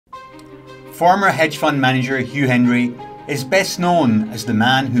Former hedge fund manager Hugh Hendry is best known as the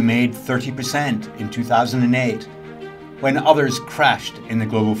man who made 30% in 2008, when others crashed in the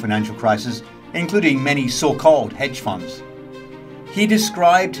global financial crisis, including many so-called hedge funds. He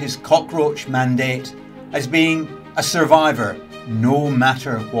described his cockroach mandate as being a survivor no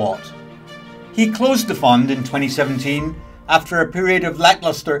matter what. He closed the fund in 2017 after a period of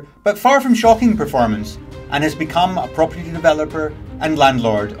lacklustre but far from shocking performance, and has become a property developer and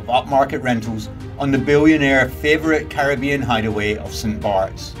landlord of upmarket rentals on the billionaire favourite Caribbean hideaway of St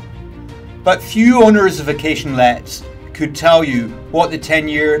Bart's. But few owners of vacation lets could tell you what the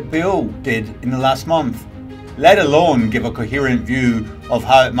 10-year bill did in the last month, let alone give a coherent view of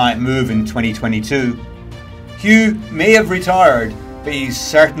how it might move in 2022. Hugh may have retired, but he's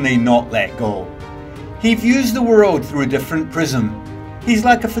certainly not let go. He views the world through a different prism. He's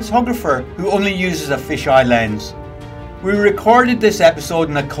like a photographer who only uses a fisheye lens. We recorded this episode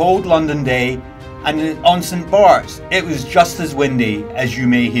on a cold London day, and on St Bart's it was just as windy, as you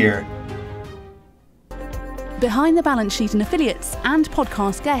may hear. Behind the balance sheet and affiliates and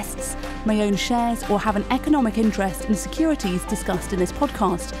podcast guests may own shares or have an economic interest in securities discussed in this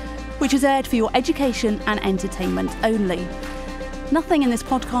podcast, which is aired for your education and entertainment only. Nothing in this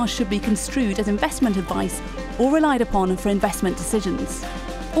podcast should be construed as investment advice or relied upon for investment decisions.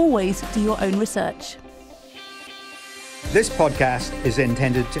 Always do your own research. This podcast is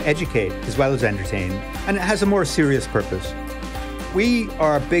intended to educate as well as entertain, and it has a more serious purpose. We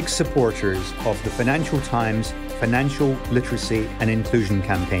are big supporters of the Financial Times Financial Literacy and Inclusion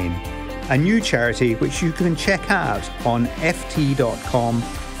Campaign, a new charity which you can check out on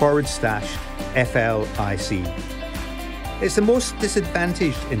ft.com/FLIC. It's the most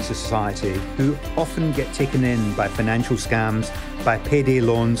disadvantaged in society who often get taken in by financial scams, by payday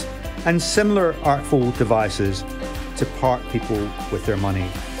loans, and similar artful devices to part people with their money.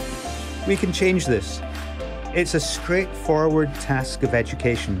 We can change this. It's a straightforward task of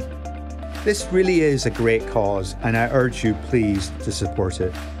education. This really is a great cause, and I urge you please to support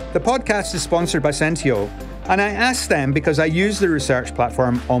it. The podcast is sponsored by Sentio, and I asked them because I use the research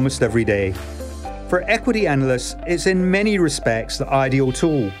platform almost every day. For equity analysts, it's in many respects the ideal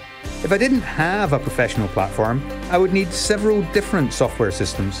tool. If I didn't have a professional platform, I would need several different software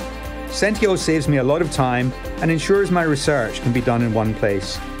systems. Sentio saves me a lot of time and ensures my research can be done in one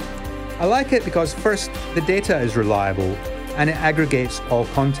place. I like it because first, the data is reliable and it aggregates all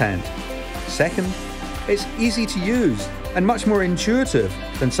content. Second, it's easy to use and much more intuitive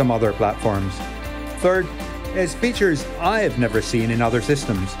than some other platforms. Third, it has features I have never seen in other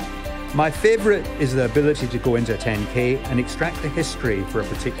systems. My favourite is the ability to go into a 10K and extract the history for a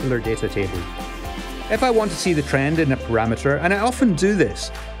particular data table. If I want to see the trend in a parameter, and I often do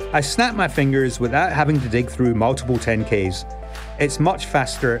this, I snap my fingers without having to dig through multiple 10Ks. It's much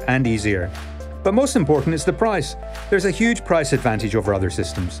faster and easier. But most important is the price. There's a huge price advantage over other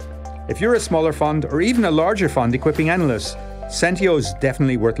systems. If you're a smaller fund or even a larger fund equipping analysts, Sentio is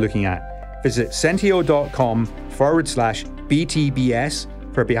definitely worth looking at. Visit sentio.com/BTBS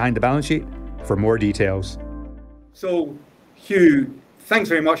for Behind the Balance Sheet for more details. So, Hugh, thanks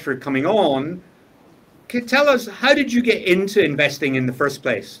very much for coming on. Can you tell us, how did you get into investing in the first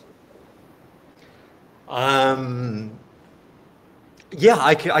place? Yeah,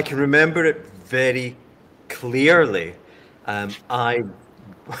 I can remember it very clearly. I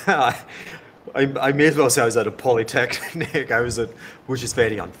may as well say I was at a polytechnic. Which is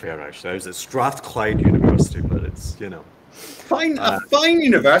very unfair actually. I was at Strathclyde University, but it's, you know. A fine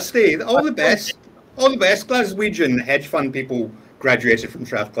university. All the best Glaswegian hedge fund people graduated from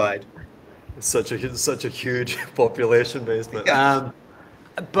Strathclyde. Such a huge population base, but Yeah.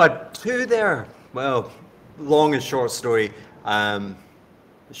 but to there. Well, long and short story. I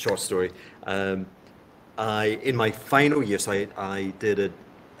in my final year, so I did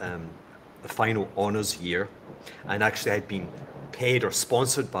a final honours year, and actually I'd been paid or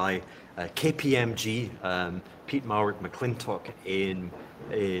sponsored by KPMG. Pete Marwick McClintock in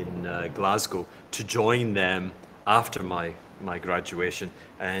Glasgow to join them after my graduation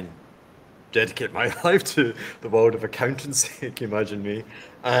and dedicate my life to the world of accountancy. Can you imagine me?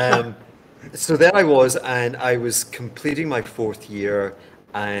 So there I was, and I was completing my fourth year,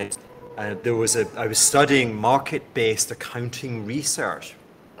 and I was studying market-based accounting research.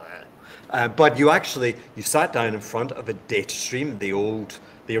 But you sat down in front of a data stream,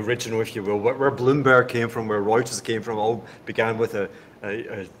 the original, if you will, where Bloomberg came from, where Reuters came from, all began with a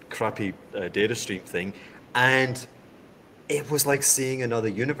crappy data stream thing. And it was like seeing another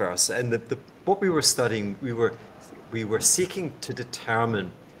universe. And what we were studying, we were seeking to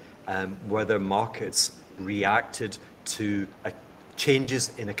determine whether markets reacted to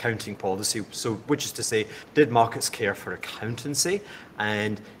changes in accounting policy. So, which is to say, did markets care for accountancy?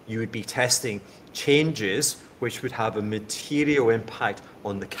 And you would be testing changes which would have a material impact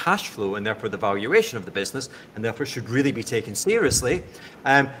on the cash flow and therefore the valuation of the business, and therefore should really be taken seriously,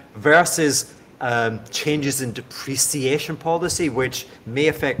 versus changes in depreciation policy, which may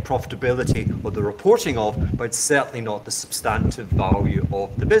affect profitability or the reporting of, but certainly not the substantive value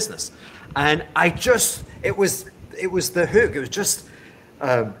of the business. And it was the hook. It was just,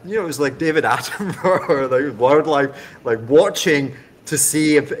 it was like David Attenborough or like wildlife, like watching to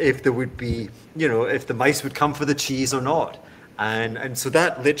see if there would be, if the mice would come for the cheese or not. And so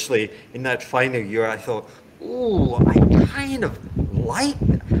that literally, in that final year, I thought, oh, I kind of like,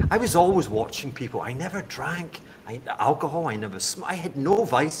 I was always watching people. I never drank alcohol. I had no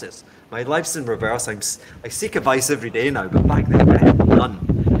vices. My life's in reverse. I seek a vice every day now, but back then I had none.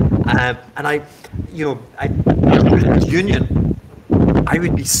 And I union, I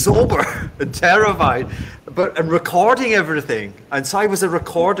would be sober and terrified, and recording everything. And so I was a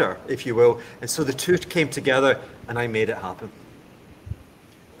recorder, if you will. And so the two came together, and I made it happen.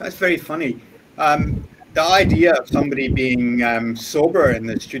 That's very funny. The idea of somebody being sober in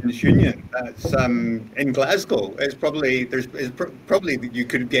the students' union, that's in Glasgow, is probably probably you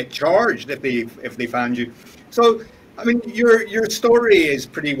could get charged if they found you. So, I mean, your story is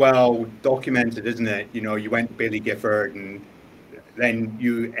pretty well documented, isn't it? You went to Baillie Gifford, and then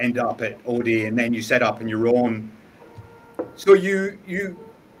you end up at Odie, and then you set up on your own. So you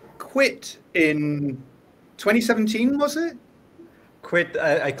quit in 2017, was it?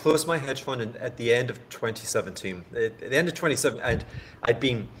 I closed my hedge fund at the end of 2017. At the end of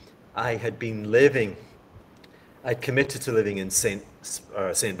 2017, I'd committed to living in St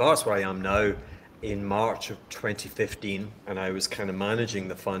Bart, where I am now, in March of 2015, and I was kind of managing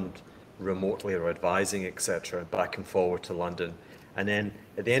the fund remotely or advising, etc., back and forward to London. And then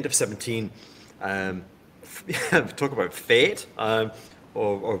at the end of 17, talk about fate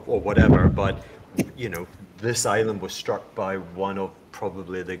or whatever, but this island was struck by one of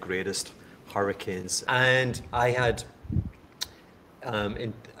probably the greatest hurricanes. And I had,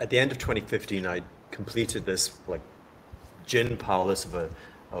 at the end of 2015, I completed this like gin palace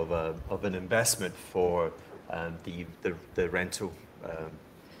of an investment for the rental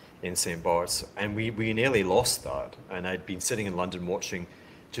in St Bart's, and we nearly lost that. And I'd been sitting in London watching.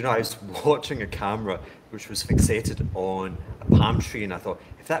 I was watching a camera which was fixated on a palm tree, and I thought,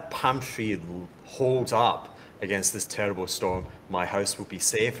 if that palm tree holds up against this terrible storm, my house will be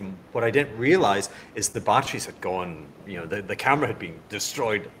safe. And what I didn't realize is the batteries had gone, the camera had been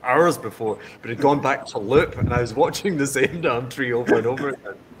destroyed hours before, but it had gone back to loop, and I was watching the same damn tree over and over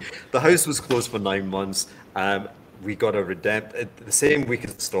again. The house was closed for 9 months. We got the same week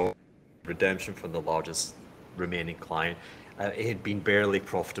as the storm, redemption from the largest remaining client. It had been barely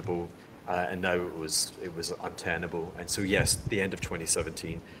profitable, and now it was untenable. And so yes, the end of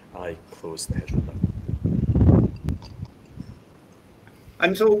 2017, I closed the hedge fund.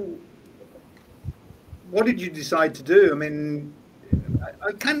 And so, what did you decide to do? I mean,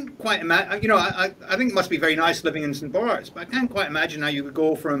 I can't quite imagine. I think it must be very nice living in St Bart's, but I can't quite imagine how you would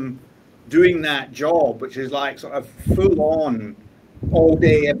go from doing that job, which is like sort of full on, all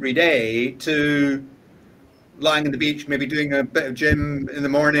day, every day, to lying on the beach, maybe doing a bit of gym in the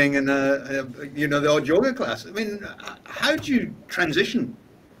morning and the odd yoga class. I mean, how did you transition?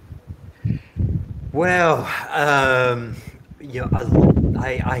 Well,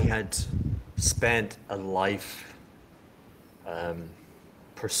 I had spent a life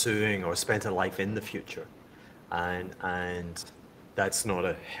pursuing, or spent a life in the future, and that's not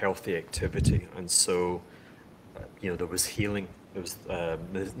a healthy activity. And so, there was healing, there was the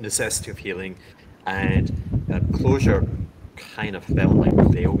necessity of healing, and closure kind of felt like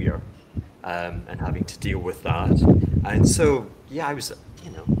failure, and having to deal with that. And so, yeah, I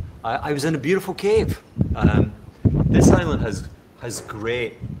was in a beautiful cave. This island has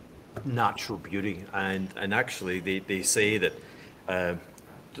great natural beauty, and actually they say that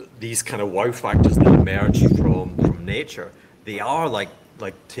these kind of wow factors that emerge from nature, they are like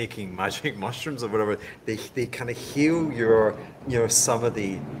taking magic mushrooms or whatever. They kind of heal your some of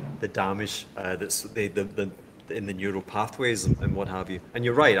the damage that's in the neural pathways and what have you. And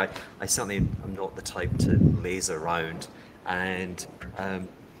you're right, I certainly am not the type to laze around, and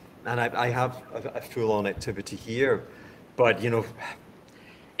I have a full-on activity here. But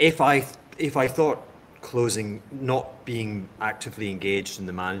if I thought closing, not being actively engaged in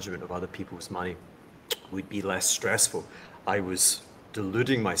the management of other people's money, would be less stressful, I was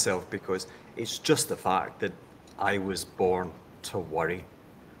deluding myself, because it's just the fact that I was born to worry,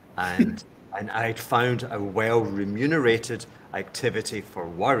 and and I'd found a well-remunerated activity for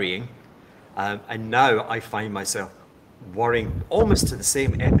worrying, and now I find myself worrying almost to the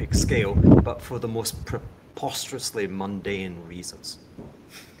same epic scale, but for the most preposterously mundane reasons.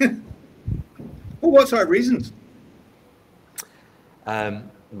 Well, what sort of reasons?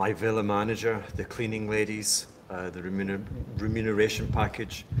 My villa manager, the cleaning ladies, the remuneration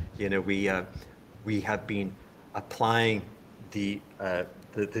package. You know, we have been applying the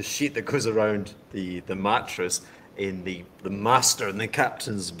sheet that goes around the mattress in the master and the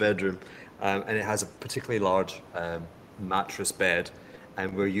captain's bedroom, and it has a particularly large mattress bed,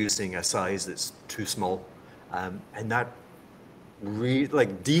 and we're using a size that's too small, and that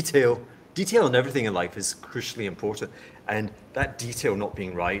like detail in everything in life is crucially important, and that detail not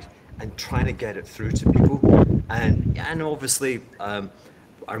being right and trying to get it through to people, and obviously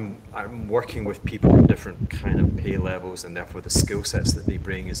I'm working with people in different kind of pay levels, and therefore the skill sets that they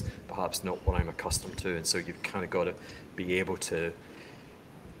bring is perhaps not what I'm accustomed to, and so you've kind of got to be able to,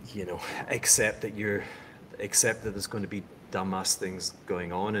 you know, accept that there's going to be dumbass things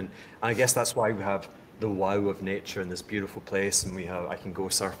going on, and I guess that's why we have the wow of nature in this beautiful place, and I can go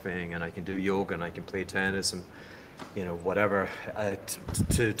surfing, and I can do yoga, and I can play tennis, and you know, whatever,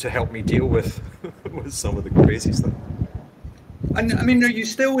 to help me deal with with some of the crazy stuff. And I mean, are you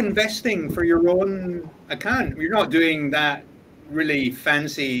still investing for your own account? You're not doing that really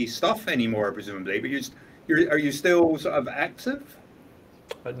fancy stuff anymore, presumably, but are you still sort of active?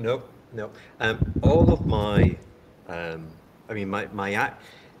 No. All of my, I mean, my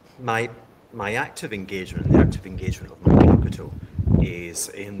active engagement, the active engagement of my capital, is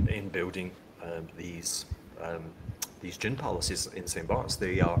in building these gin palaces in St Bart's.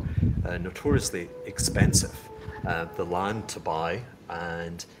 They are notoriously expensive. The land to buy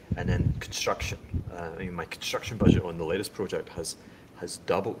and then construction. I mean, my construction budget on the latest project has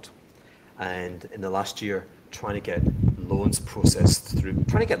doubled, and in the last year, trying to get loans processed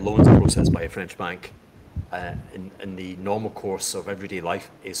by a French bank in the normal course of everyday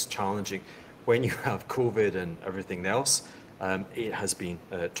life is challenging. When you have COVID and everything else, it has been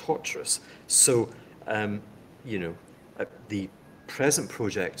torturous. So, you know, the present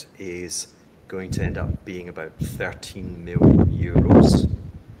project is going to end up being about 13 million euros,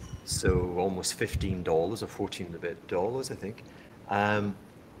 so almost $15 or 14 and a bit dollars, I think, and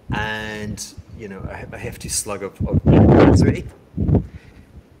you know, a hefty slug of so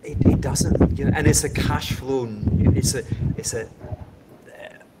it doesn't, you know, and it's a cash flow, it's a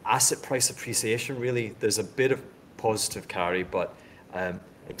asset price appreciation, really. There's a bit of positive carry, but in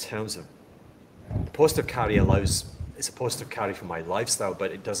terms of positive carry it's a positive carry for my lifestyle,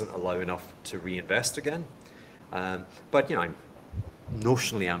 but it doesn't allow enough to reinvest again. But you know,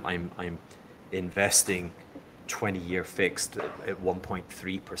 I'm investing 20-year fixed at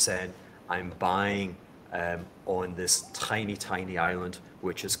 1.3%. I'm buying on this tiny island,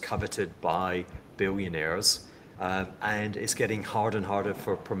 which is coveted by billionaires, and it's getting harder and harder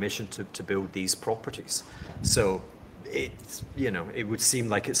for permission to build these properties. So it's, you know, it would seem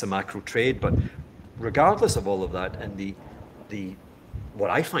like it's a macro trade, but regardless of all of that, and the what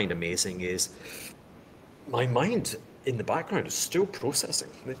I find amazing is my mind in the background is still processing.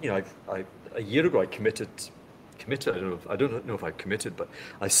 You know, a year ago I committed. I don't know if I've committed, but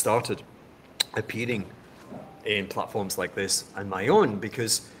I started appearing in platforms like this and my own,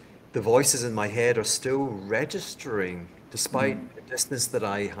 because the voices in my head are still registering despite the distance that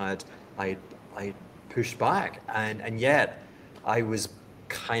I pushed back, and yet I was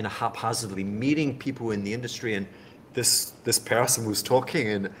kind of haphazardly meeting people in the industry, and this person was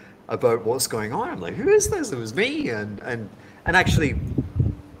talking about what's going on. I'm like, who is this? It was me, and actually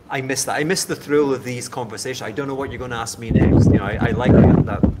I miss that. I miss the thrill of these conversations. I don't know what you're going to ask me next. You know, I like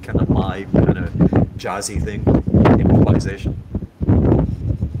that kind of live, kind of jazzy thing, improvisation.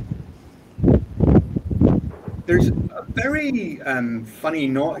 There's a very funny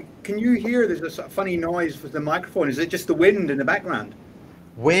noise. Can you hear? There's a sort of funny noise with the microphone. Is it just the wind in the background?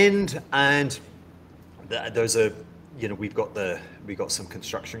 Wind, and there's a, you know, we've got some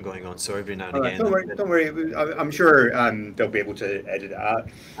construction going on, so every now and again. Don't worry. I'm sure they'll be able to edit it out.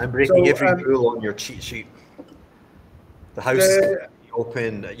 I'm breaking every rule on your cheat sheet. The house is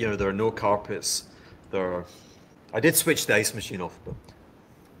open. You know, there are no carpets. I did switch the ice machine off, but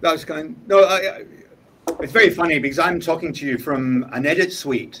that was kind. No, it's very funny because I'm talking to you from an edit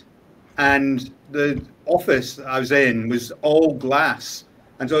suite, and the office I was in was all glass.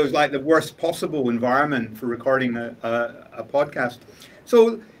 And so it was like the worst possible environment for recording a podcast.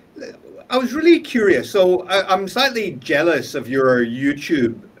 So I was really curious. So I'm slightly jealous of your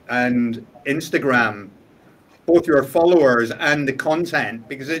YouTube and Instagram, both your followers and the content,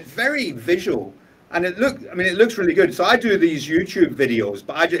 because it's very visual and it looks really good. So I do these YouTube videos,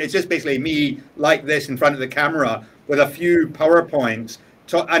 but it's just basically me like this in front of the camera with a few PowerPoints.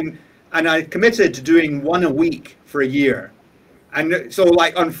 And I committed to doing one a week for a year. And so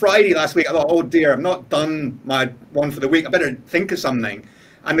like on Friday last week, I thought, oh dear, I've not done my one for the week. I better think of something.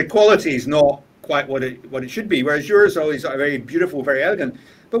 And the quality is not quite what it should be, whereas yours are always very beautiful, very elegant.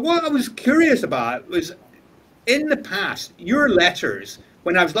 But what I was curious about was, in the past, your letters,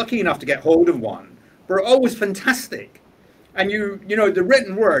 when I was lucky enough to get hold of one, were always fantastic. And you know, the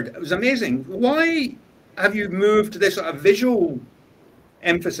written word, it was amazing. Why have you moved to this sort of visual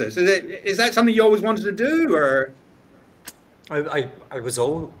emphasis? Is that something you always wanted to do, or? I was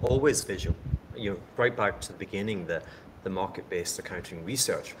always visual. You know, right back to the beginning, the market-based accounting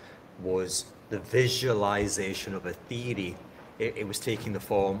research was the visualization of a theory. It was taking the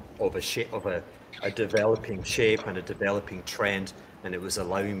form of a developing shape and a developing trend, and it was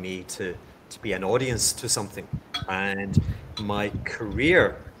allowing me to be an audience to something. And my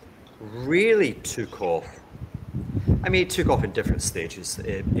career really took off. I mean, it took off in different stages.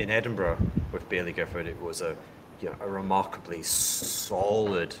 In Edinburgh with Baillie Gifford, it was a remarkably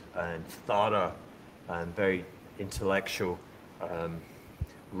solid and thorough and very intellectual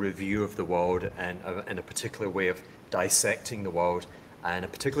review of the world, and a particular way of dissecting the world, and a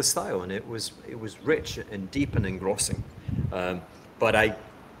particular style, and it was rich and deep and engrossing. But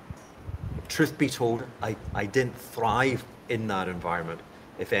truth be told, I didn't thrive in that environment.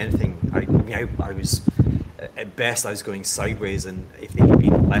 If anything, I was at best I was going sideways, and if they had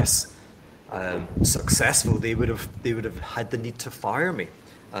been less successful, they would have had the need to fire me.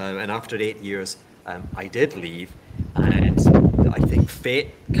 And after 8 years, I did leave, and I think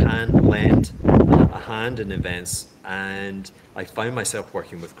fate can lend a hand in events, and I found myself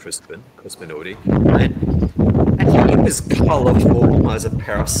working with Crispin Odie, and he was colourful as a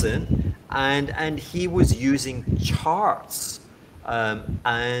person, and he was using charts,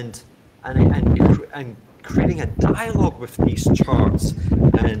 and creating a dialogue with these charts.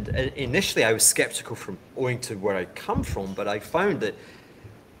 And initially I was skeptical from owing to where I come from, but I found that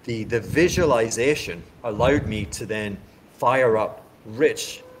the visualization allowed me to then fire up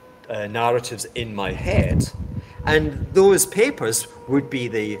rich narratives in my head, and those papers would be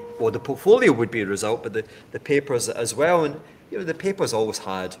the portfolio would be a result, but the papers as well. And you know, the papers always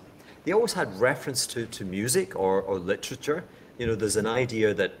had reference to music or literature. You know, there's an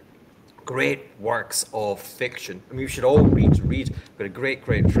idea that great works of fiction, I mean, we should all read. I've got a great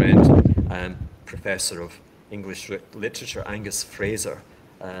friend, professor of English literature, Angus Fraser,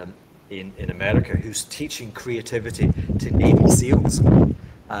 in America, who's teaching creativity to Navy SEALs.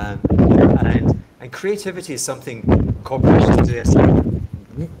 And creativity is something corporations do. It's like,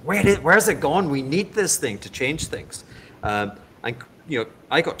 where's it gone? We need this thing to change things. And you know,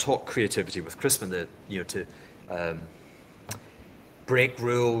 I got taught creativity with Crispin, to break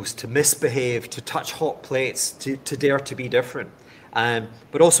rules, to misbehave, to touch hot plates, to dare to be different.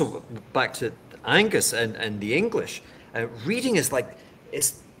 But also back to Angus and the English, reading is like,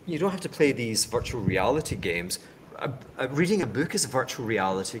 you don't have to play these virtual reality games. Reading a book is a virtual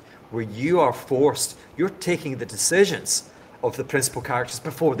reality where you're taking the decisions of the principal characters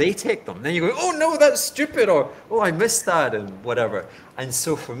before they take them. Then you go, oh no, that's stupid, or oh, I missed that, and whatever. And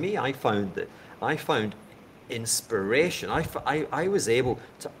so for me, I found inspiration. I was able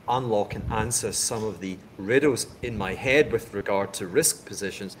to unlock and answer some of the riddles in my head with regard to risk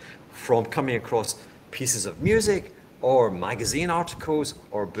positions from coming across pieces of music or magazine articles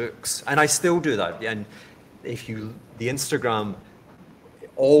or books. And I still do that. And the Instagram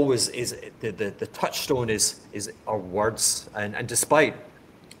always is the touchstone is our words. And despite,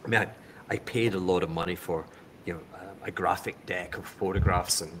 I mean, I paid a lot of money for a graphic deck of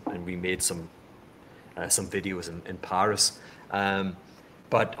photographs, and we made some videos in Paris.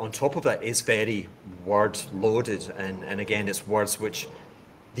 But on top of that, it's very word loaded. And again, it's words which,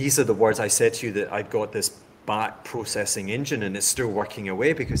 these are the words I said to you that I've got this back processing engine, and it's still working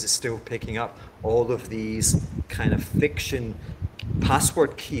away because it's still picking up all of these kind of fiction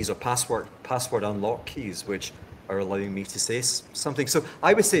password keys or password unlock keys, which are allowing me to say something. So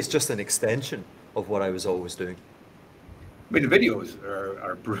I would say it's just an extension of what I was always doing. I mean, the videos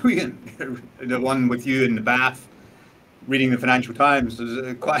are brilliant. The one with you in the bath reading the Financial Times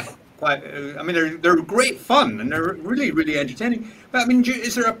is quite. I mean, they're great fun, and they're really, really entertaining. But I mean,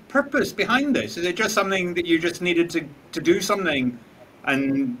 is there a purpose behind this? Is it just something that you just needed to do something,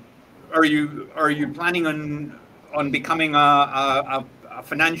 and are you planning on becoming a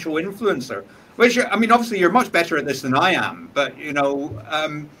financial influencer? Which, I mean, obviously you're much better at this than I am, but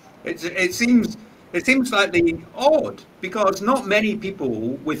it seems It seems slightly odd because not many people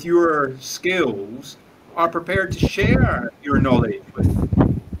with your skills are prepared to share your knowledge with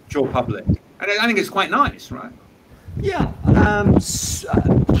Joe public. And I think it's quite nice, right? Yeah.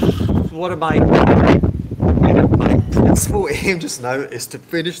 What am I? My principal aim just now is to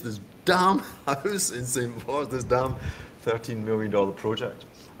finish this damn house in St Bart, this damn $13 million project.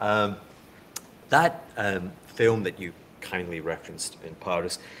 That film that you kindly referenced in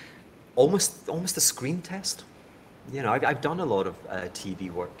Paris, almost a screen test. You know, I've done a lot of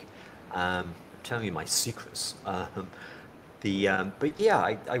TV work. I'm telling you my secrets. But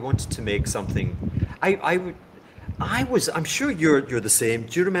yeah, I wanted to make something. I'm sure you're the same.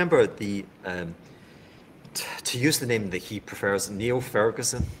 Do you remember the? To use the name that he prefers, Neil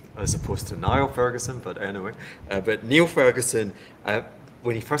Ferguson, as opposed to Niall Ferguson, but anyway. But Neil Ferguson,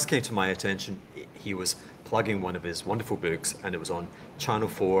 when he first came to my attention, he was plugging one of his wonderful books, and it was on Channel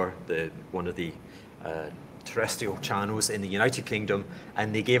 4, one of the terrestrial channels in the United Kingdom,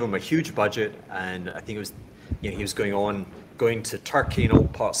 and they gave him a huge budget, and I think it was, he was going to Turkey and all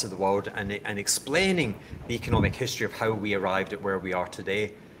parts of the world, and explaining the economic history of how we arrived at where we are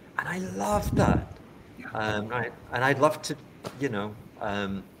today, and I loved that. And I'd love to,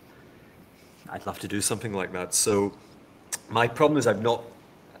 I'd love to do something like that. So my problem is I've not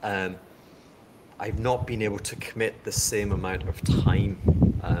been able to commit the same amount of time,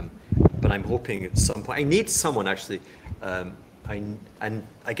 but I'm hoping at some point. I need someone actually, and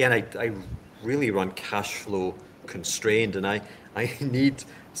again, I really run cash flow constrained, and I need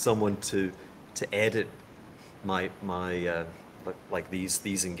someone to edit my like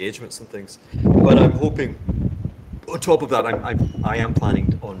these engagements and things. But I'm hoping, on top of that, I am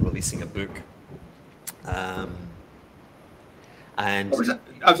planning on releasing a book. And I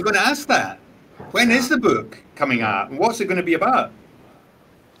was going to ask that. When is the book coming out? And what's it going to be about?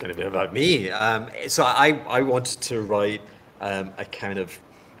 It's going to be about me. So I wanted to write a kind of,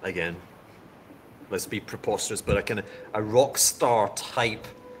 again, let's be preposterous, but a rock star type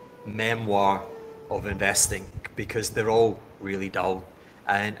memoir of investing, because they're all really dull.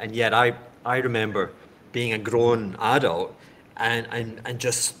 And yet I remember being a grown adult and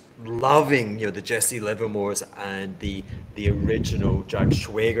just loving, the Jesse Livermores and the original Jack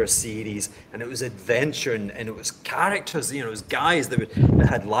Schwager series, and it was adventure and it was characters, it was guys that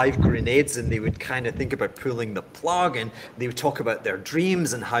had live grenades, and they would kind of think about pulling the plug, and they would talk about their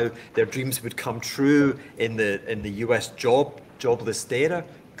dreams and how their dreams would come true in the US jobless data,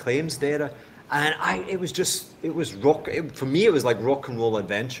 claims data. And for me it was like rock and roll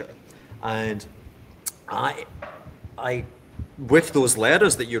adventure. And I with those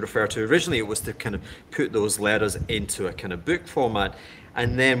letters that you refer to, originally it was to kind of put those letters into a kind of book format,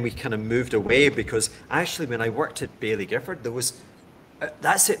 and then we kind of moved away, because actually when I worked at Baillie Gifford, there was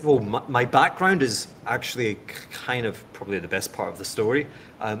that's it. Well, my background is actually kind of probably the best part of the story.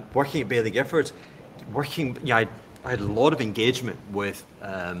 Working at Baillie Gifford, I had a lot of engagement with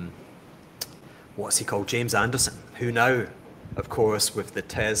what's he called, James Anderson, who now, of course, with the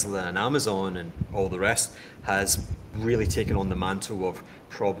Tesla and Amazon and all the rest, has really taken on the mantle of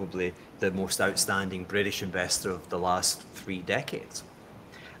probably the most outstanding British investor of the last 3 decades.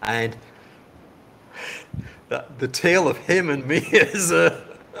 And the tale of him and me is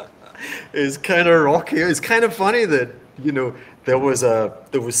kind of rocky. It's kind of funny that there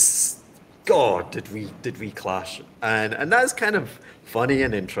was God, did we clash, and that's kind of funny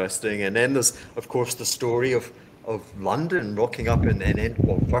and interesting. And then there's, of course, the story of London rocking up and then,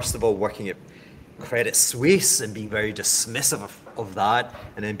 well, first of all, working at Credit Suisse and being very dismissive of that,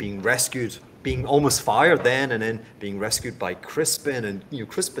 and then being rescued, being almost fired then, and then being rescued by Crispin, and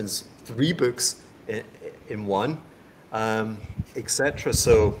Crispin's 3 books in one, etc.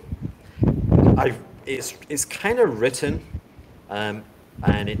 So it's kind of written, and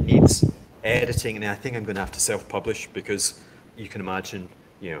it needs editing, and I think I'm going to have to self-publish, because you can imagine,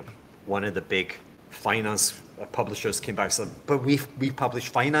 one of the big finance publishers came back and said, but we publish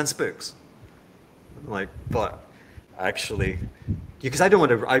finance books. I'm like, but actually, because I don't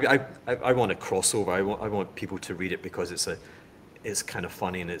want to, I want a crossover. I want people to read it because it's kind of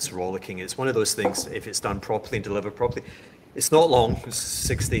funny and it's rollicking. It's one of those things, if it's done properly and delivered properly. It's not long, it's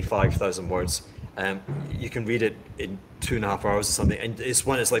 65,000 words. You can read it in 2.5 hours or something, and it's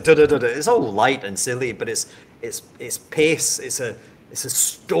like da-da-da-da. It's all light and silly, but it's pace. It's a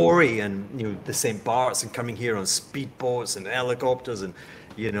story, and the St Barts, and coming here on speedboats and helicopters, and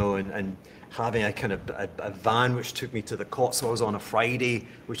and having a kind of a van which took me to the Cotswolds on a Friday,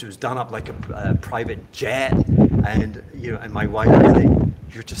 which was done up like a private jet, and and my wife really,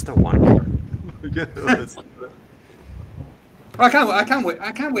 you're just a wonder. I can't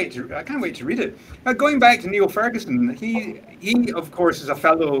wait to read it. Going back to Neil Ferguson, he of course is a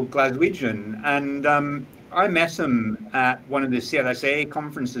fellow Glaswegian, and I met him at one of the CLSA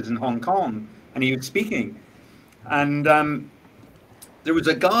conferences in Hong Kong, and he was speaking, and there was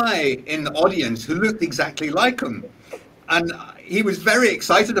a guy in the audience who looked exactly like him, and he was very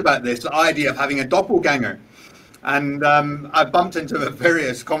excited about this, the idea of having a doppelganger. And I bumped into him at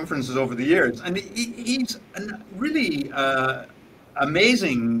various conferences over the years, and he's a really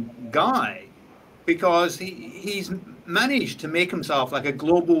amazing guy, because he's managed to make himself like a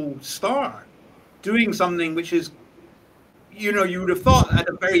global star, doing something which is, you would have thought at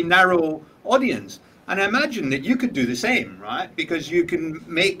a very narrow audience. And I imagine that you could do the same, right? Because you can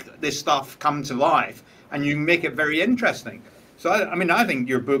make this stuff come to life, and you can make it very interesting. So I think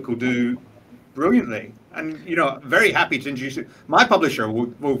your book will do brilliantly. And very happy to introduce you. My publisher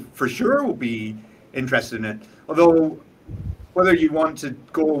will for sure will be interested in it. Although, whether you want to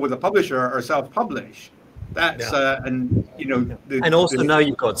go with a publisher or self-publish, that's and also now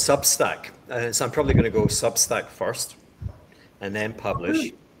you've got Substack, so I'm probably going to go Substack first, and then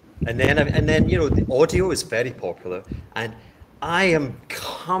publish, and then the audio is very popular, and I am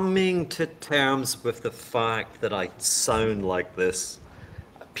coming to terms with the fact that I sound like this.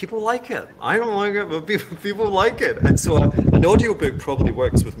 People like it. I don't like it, but people like it. And so an audiobook probably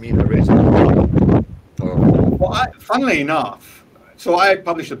works with me narrating. Well, funnily enough, so I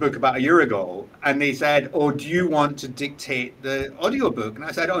published a book about a year ago, and they said, "Oh, do you want to dictate the audiobook?" And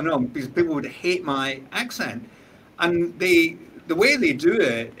I said, "Oh, no, because people would hate my accent." And the way they do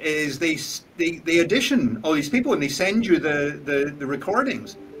it is they audition all these people, and they send you the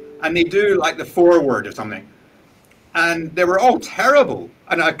recordings, and they do like the foreword or something. And they were all terrible.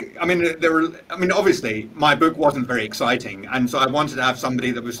 And obviously my book wasn't very exciting. And so I wanted to have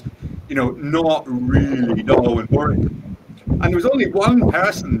somebody that was, not really dull and boring. And there was only one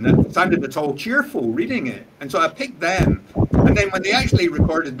person that sounded at all cheerful reading it. And so I picked them. And then when they actually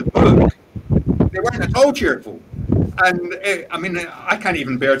recorded the book, they weren't at all cheerful. And I can't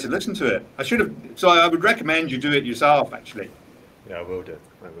even bear to listen to it. So I would recommend you do it yourself, actually. Yeah, I will do.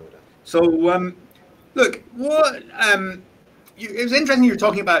 So, look, it was interesting you were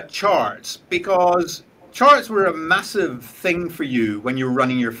talking about charts, because charts were a massive thing for you when you were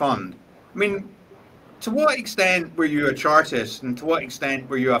running your fund. To what extent were you a chartist, and to what extent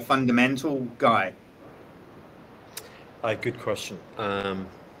were you a fundamental guy? Good question.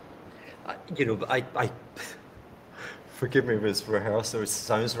 Forgive me if it's rehearsed or it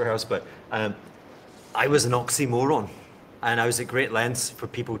sounds rehearsed, but I was an oxymoron, and I was at great lengths for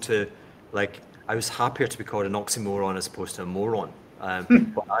people to I was happier to be called an oxymoron as opposed to a moron.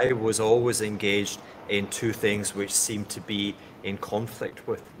 But I was always engaged in two things which seemed to be in conflict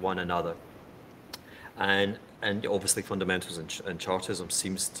with one another. And obviously fundamentals and chartism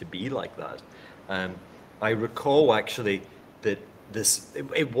seems to be like that. I recall actually that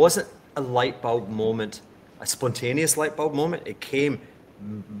it wasn't a light bulb moment, a spontaneous light bulb moment. It came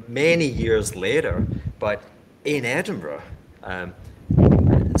many years later, but in Edinburgh,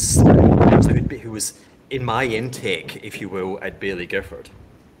 who was in my intake, if you will, at Baillie Gifford,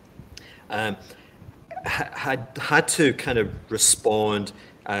 had to kind of respond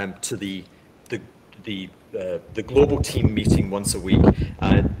to the global team meeting once a week.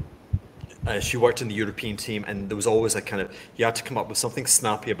 She worked in the European team, and there was always you had to come up with something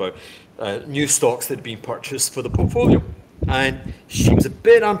snappy about new stocks that had been purchased for the portfolio. And she was a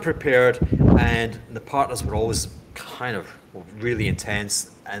bit unprepared, and the partners were always kind of really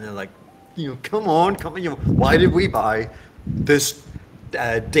intense, and they're like, come on, why did we buy this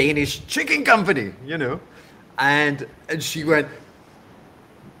Danish chicken company, And she went,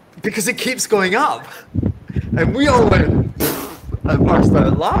 because it keeps going up. And we all went, and burst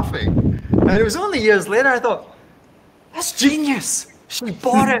out laughing. And it was only years later I thought, that's genius. She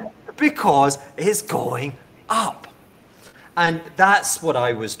bought it because it's going up. And that's what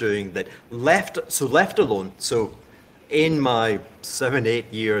I was doing, left alone. So in my 7-8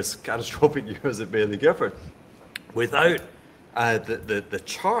 years, catastrophic years at Baillie Gifford, without the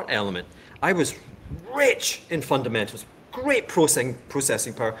chart element, I was rich in fundamentals, great processing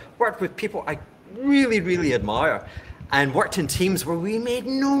power, worked with people I really, really admire, and worked in teams where we made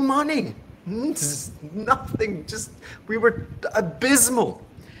no money. Nothing, we were abysmal.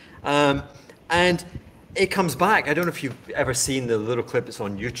 And it comes back. I don't know if you've ever seen the little clip that's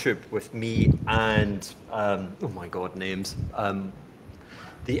on YouTube with me and, oh my God, names.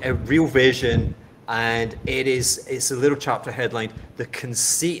 The Real Vision, and it's a little chapter headlined, "The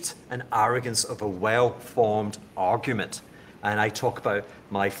Conceit and Arrogance of a Well-Formed Argument." And I talk about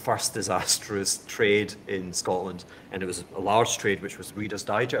my first disastrous trade in Scotland, and it was a large trade, which was Reader's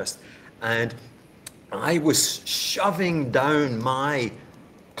Digest. And I was shoving down my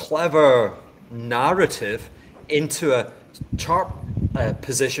clever narrative into a chart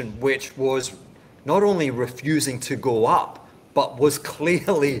position which was not only refusing to go up, but was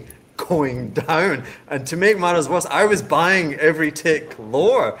clearly going down. And to make matters worse, I was buying every tick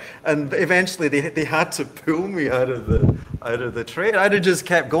lower, and eventually they had to pull me out of the trade. I'd have just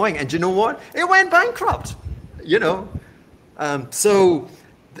kept going, and you know what? It went bankrupt. So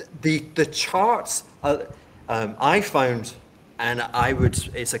the charts I found, and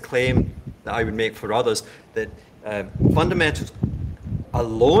it's a claim that I would make for others, that fundamentals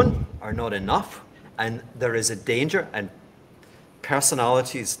alone are not enough, and there is a danger, and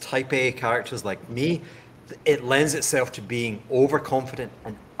personalities, type A characters like me, it lends itself to being overconfident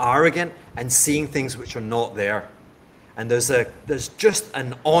and arrogant and seeing things which are not there. And there's just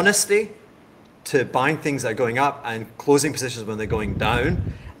an honesty to buying things that are going up and closing positions when they're going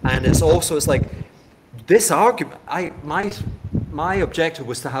down. And it's like this argument, my objective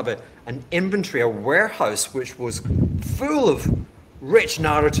was to have an inventory, a warehouse which was full of rich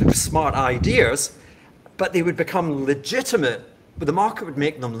narrative, smart ideas, but they would become legitimate. But the market would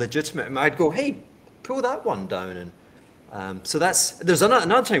make them legitimate, and I'd go, hey, pull that one down. And so there's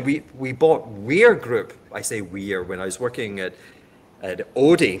another time we bought Weir Group. I say Weir, when I was working at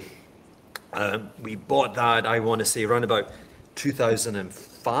Odie. We bought that, I want to say, around about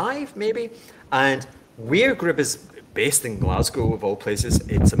 2005 maybe. And Weir Group is based in Glasgow, of all places.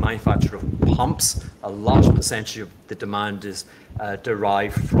 It's a manufacturer of pumps. A large percentage of the demand is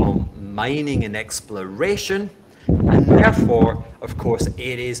derived from mining and exploration. And therefore, of course,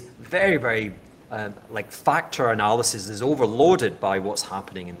 it is very, very, factor analysis is overloaded by what's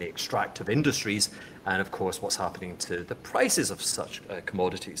happening in the extractive industries, and of course, what's happening to the prices of such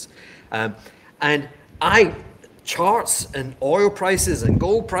commodities. And charts and oil prices and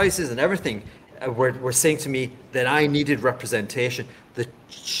gold prices and everything were saying to me that I needed representation. The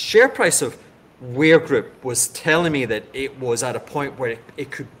share price of Weir Group was telling me that it was at a point where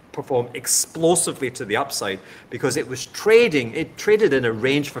it could perform explosively to the upside, because it traded in a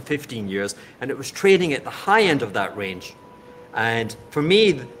range for 15 years, and it was trading at the high end of that range. And for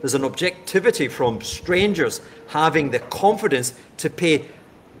me, there's an objectivity from strangers having the confidence to pay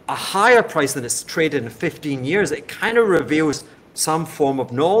a higher price than it's traded in 15 years. It kind of reveals some form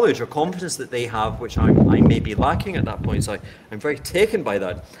of knowledge or confidence that they have, which I may be lacking at that point. So I'm very taken by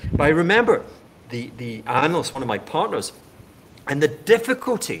that. But I remember the analyst, one of my partners, and the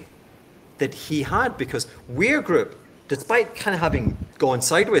difficulty that he had, because Weir Group, despite kind of having gone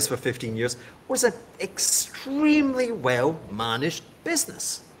sideways for 15 years, was an extremely well-managed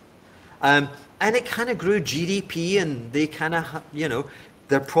business. And it kind of grew GDP, and they kind of,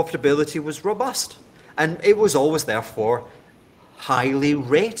 their profitability was robust. And it was always, therefore, highly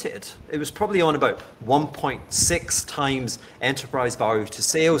rated. It was probably on about 1.6 times enterprise value to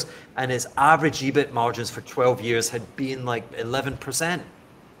sales, and its average EBIT margins for 12 years had been like 11%.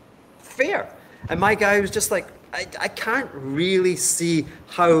 Fair. And my guy was just like, I can't really see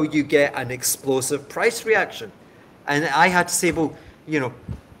how you get an explosive price reaction. And I had to say, well,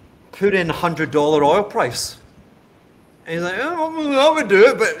 put in $100 oil price. And he's like, oh, I would do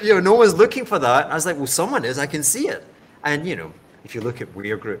it, but no one's looking for that. And I was like, well, someone is, I can see it. And if you look at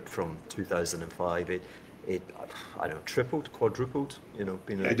Weir Group from 2005, it I don't know, tripled, quadrupled.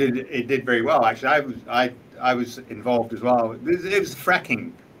 It did very well, actually. I was involved as well. It was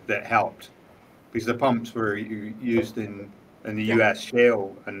fracking that helped, because the pumps were used in the US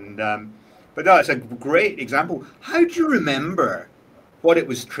shale. And but no, it's a great example. How do you remember what it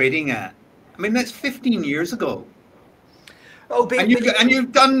was trading at? I mean, that's 15 years ago. Oh,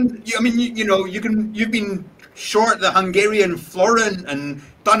 you've done. I mean, you've been short the Hungarian florin and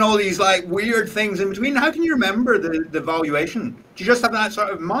done all these like weird things in between. How can you remember the valuation? Do you just have that sort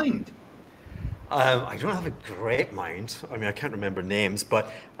of mind? I don't have a great mind. I mean, I can't remember names,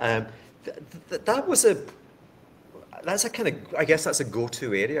 but that's a kind of, I guess that's a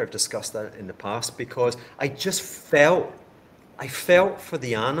go-to area. I've discussed that in the past, because I felt for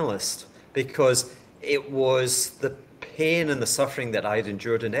the analyst, because it was the pain and the suffering that I'd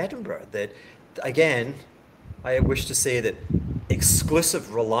endured in Edinburgh. That, again, I wish to say that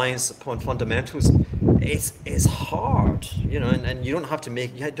exclusive reliance upon fundamentals is hard, and you don't have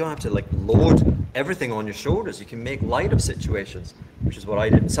to like load everything on your shoulders. You can make light of situations, which is what I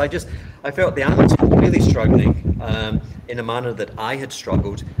did. So I felt the analysts were really struggling in a manner that I had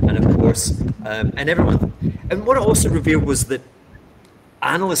struggled, and of course, and everyone. And what it also revealed was that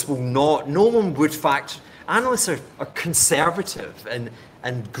analysts no one would analysts are conservative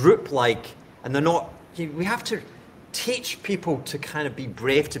and group-like, and they're not. We have to teach people to kind of be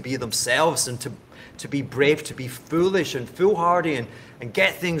brave to be themselves, and to be brave to be foolish and foolhardy and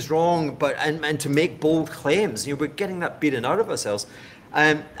get things wrong, and to make bold claims. We're getting that beaten out of ourselves,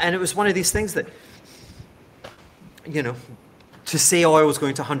 and it was one of these things that, to say oil was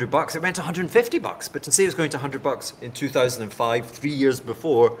going to $100, it went to $150, but to say it was going to $100 in 2005, 3 years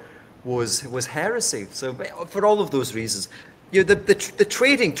before, was heresy. So for all of those reasons, the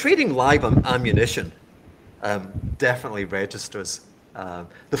trading live ammunition definitely registers.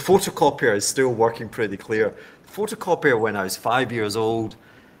 The photocopier is still working pretty clear. Photocopier, when I was 5 years old,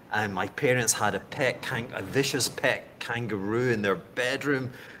 and my parents had a vicious pet kangaroo in their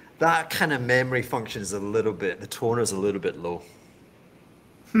bedroom, that kind of memory function is the toner is a little bit low.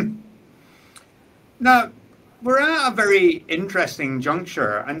 Now, we're at a very interesting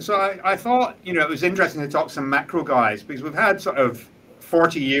juncture, and so I thought, it was interesting to talk to some macro guys, because we've had sort of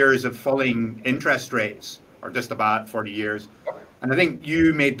 40 years of falling interest rates, or just about 40 years. And I think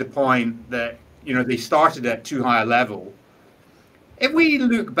you made the point that, they started at too high a level. If we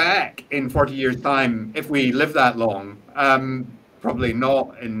look back in 40 years' time, if we live that long, probably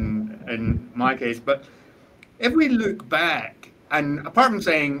not in my case, but if we look back, and apart from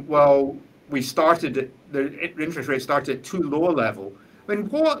saying, well, the interest rate started at too low a level, I mean,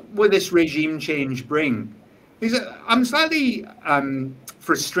 what will this regime change bring? Because I'm slightly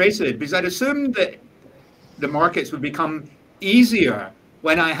frustrated, because I'd assumed that the markets would become easier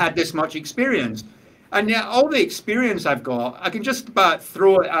when I had this much experience. And yet all the experience I've got, I can just about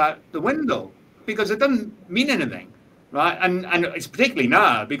throw it out the window, because it doesn't mean anything, right? And it's particularly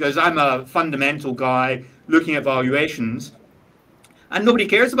now, because I'm a fundamental guy looking at valuations, and nobody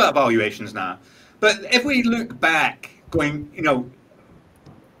cares about valuations now. But if we look back, going,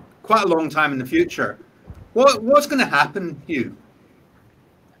 quite a long time in the future, what's going to happen, Hugh?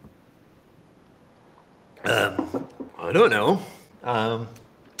 I don't know.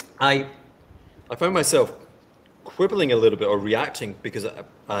 I found myself quibbling a little bit, or reacting, because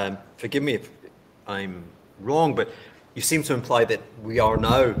forgive me if I'm wrong, but you seem to imply that we are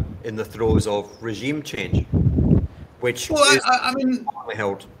now in the throes of regime change, which is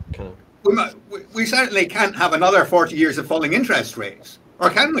held kind of. We certainly can't have another 40 years of falling interest rates, or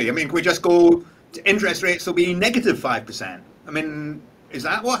can we? I mean, can we just go to interest rates will be negative 5%? I mean, is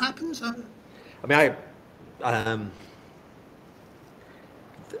that what happens?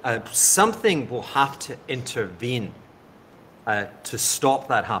 Something will have to intervene to stop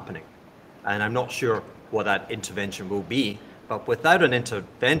that happening, and I'm not sure what that intervention will be. But without an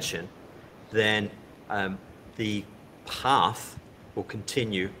intervention, then the path will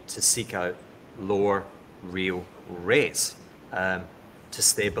continue to seek out lower real rates to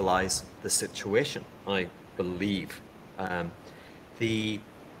stabilize the situation, I believe. The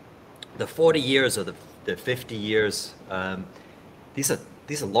 40 years or the 50 years, these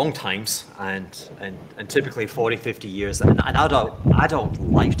are long times, and typically 40, 50 years, an adult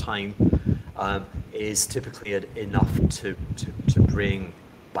lifetime is typically enough to bring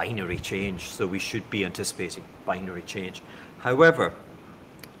binary change. So we should be anticipating binary change. However,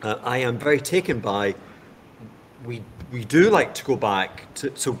 I am very taken by, we do like to go back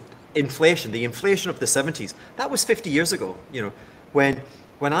to, so inflation, the inflation of the 70s, that was 50 years ago. When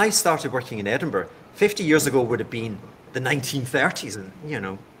I started working in Edinburgh, 50 years ago would have been the 1930s, and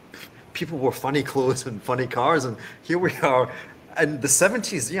people wore funny clothes and funny cars, and here we are. And the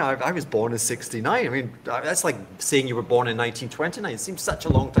 70s, I was born in 69. I mean, that's like saying you were born in 1929. It seems such a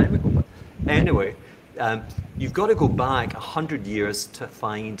long time ago. But anyway, you've got to go back 100 years to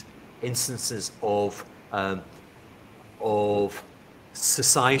find instances of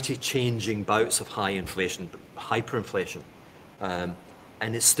society changing bouts of high inflation, hyperinflation.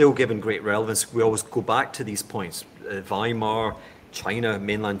 And it's still given great relevance. We always go back to these points. Weimar, China,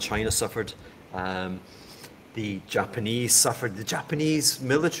 mainland China suffered. The Japanese suffered. The Japanese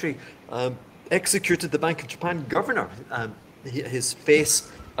military executed the Bank of Japan governor. His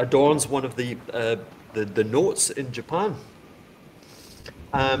face adorns one of the notes in Japan.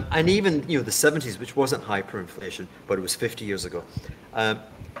 And even the 70s, which wasn't hyperinflation, but it was 50 years ago. And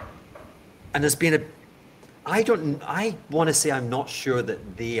there's been I want to say I'm not sure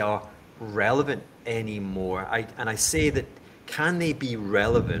that they are relevant anymore. And I say that, can they be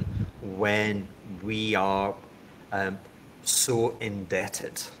relevant when we are so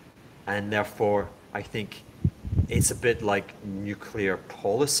indebted? And therefore, I think it's a bit like nuclear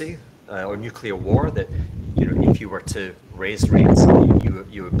policy or nuclear war, that if you were to raise rates,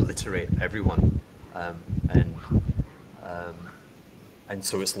 you obliterate everyone, and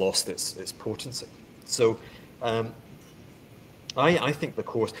so it's lost its potency. So I think the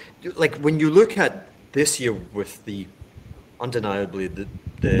course, like when you look at this year with the undeniably the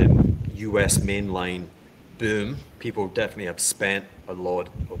US mainline boom, people definitely have spent a lot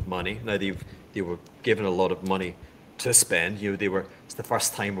of money. Now they were given a lot of money to spend. It's the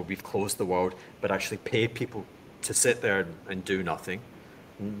first time where we've closed the world, but actually paid people to sit there and do nothing.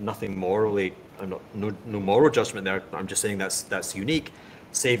 Nothing morally, no moral judgment there. I'm just saying that's unique.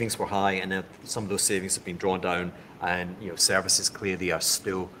 Savings were high, and some of those savings have been drawn down, and services clearly are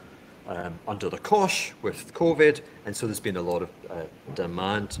still under the cosh with COVID, and so there's been a lot of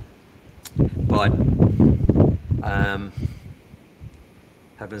demand. But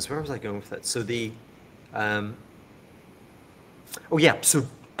heavens, where was I going with that? So the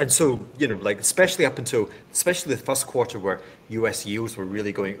especially up until the first quarter, where US yields were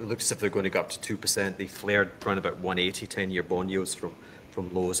really going, it looks as if they're going to go up to 2%. They flared around about 180 10-year bond yields from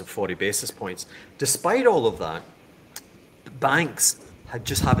lows of 40 basis points. Despite all of that, the banks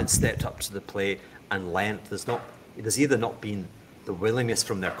just haven't stepped up to the plate and lent. There's either not been the willingness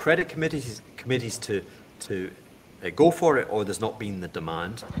from their credit committees to go for it, or there's not been the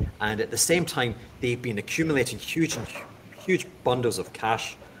demand. And at the same time, they've been accumulating huge bundles of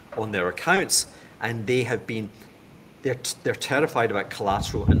cash on their accounts, and they're terrified about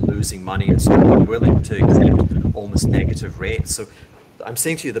collateral and losing money, and so they're willing to accept almost negative rates. So I'm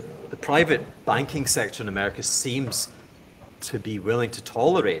saying to you, the private banking sector in America seems to be willing to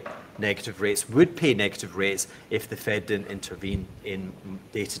tolerate negative rates, would pay negative rates if the Fed didn't intervene in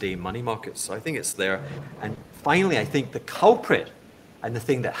day-to-day money markets. So I think it's there. And finally, I think the culprit and the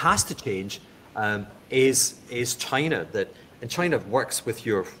thing that has to change is China. And China works with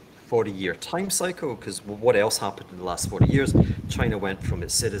your 40-year time cycle, because what else happened in the last 40 years? China went from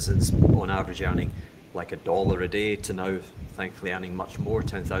its citizens on average earning like $1 a day to now thankfully earning much more,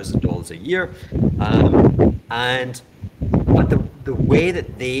 $10,000 a year. But the way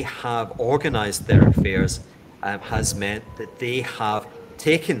that they have organized their affairs has meant that they have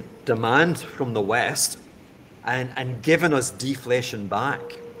taken demand from the West and given us deflation back.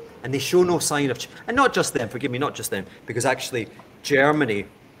 And they show no sign of, and not just them, forgive me, not just them, because actually Germany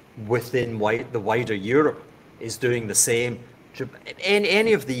within the wider Europe is doing the same. In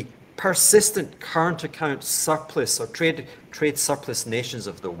any of the persistent current account surplus or trade surplus nations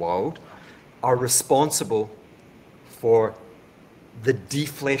of the world are responsible for the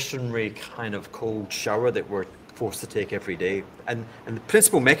deflationary kind of cold shower that we're forced to take every day. And the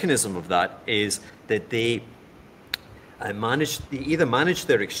principal mechanism of that is that they either manage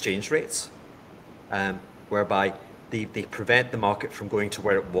their exchange rates, whereby they prevent the market from going to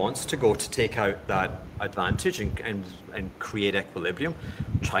where it wants to go to take out that advantage and create equilibrium.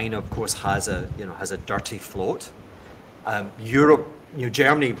 China, of course, has a dirty float. Europe,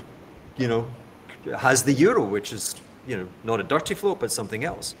 Germany, has the euro, which is not a dirty float, but something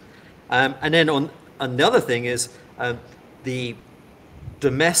else. And then on the other thing is the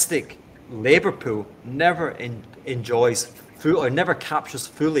domestic labor pool never enjoys or never captures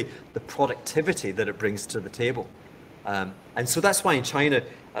fully the productivity that it brings to the table. And so that's why in China,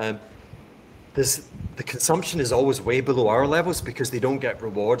 the consumption is always way below our levels, because they don't get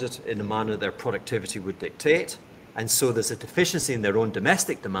rewarded in the manner their productivity would dictate. And so there's a deficiency in their own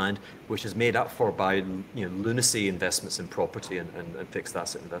domestic demand, which is made up for by lunacy investments in property and fixed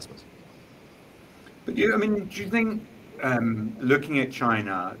asset investments. But do you think, looking at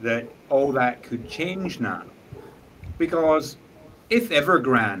China, that all that could change now? Because if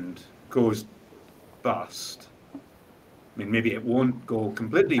Evergrande goes bust, maybe it won't go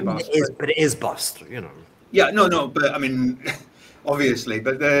completely bust. But it is bust, Yeah, no, but obviously,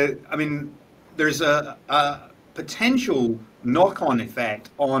 but there's a potential knock-on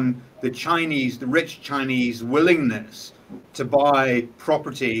effect on the rich Chinese willingness to buy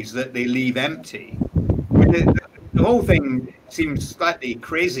properties that they leave empty. The whole thing seems slightly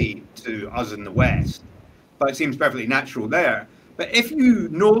crazy to us in the West, but it seems perfectly natural there. But if you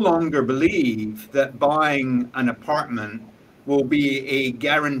no longer believe that buying an apartment will be a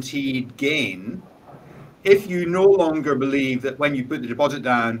guaranteed gain, if you no longer believe that when you put the deposit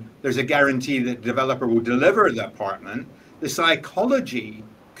down, there's a guarantee that the developer will deliver the apartment, the psychology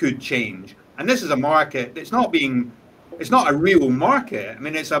could change. And this is a market that's it's not a real market.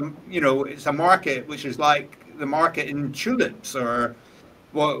 It's a market which is like the market in tulips or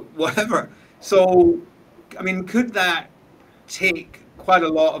whatever. So, could that take quite a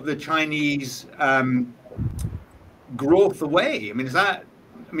lot of the Chinese growth away?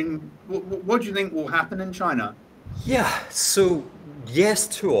 What do you think will happen in China? Yeah, so yes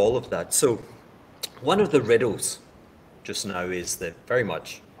to all of that. So one of the riddles just now is that very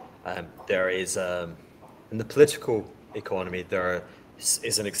much There is, in the political economy, there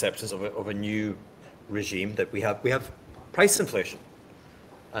is an acceptance of a new regime that we have price inflation.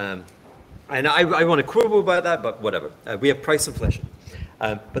 And I want to quibble about that, but whatever. We have price inflation.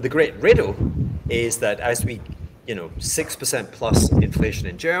 But the great riddle is that as we, 6% plus inflation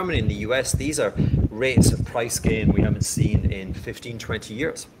in Germany, in the US, these are rates of price gain we haven't seen in 15, 20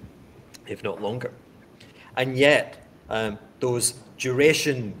 years, if not longer. And yet, those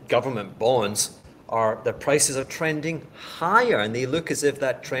duration government bonds, their prices are trending higher, and they look as if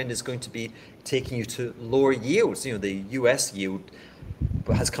that trend is going to be taking you to lower yields. The US yield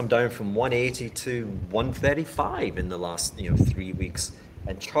has come down from 180 to 135 in the last 3 weeks,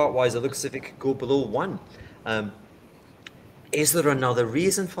 and chart-wise, it looks as if it could go below 1. Is there another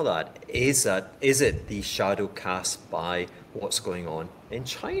reason for that? Is it the shadow cast by what's going on in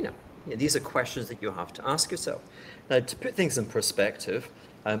China? These are questions that you have to ask yourself. Now, to put things in perspective,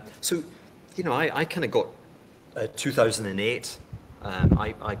 I kind of got 2008.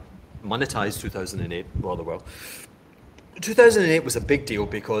 I monetized 2008 rather well. 2008 was a big deal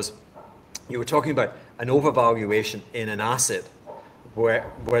because you were talking about an overvaluation in an asset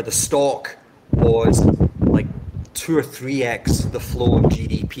where the stock was like 2 or 3x the flow of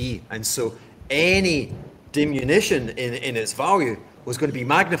GDP, and so any diminution in its value was going to be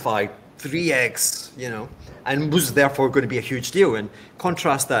magnified 3x, and was therefore going to be a huge deal. And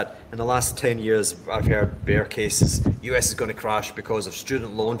contrast that, in the last 10 years, I've heard bear cases. US is going to crash because of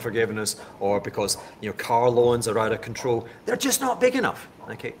student loan forgiveness, or because car loans are out of control. They're just not big enough.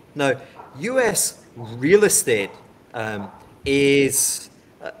 Okay. Now, US real estate is,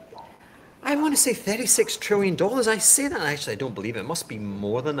 I want to say $36 trillion. I say that, actually, I don't believe it. It must be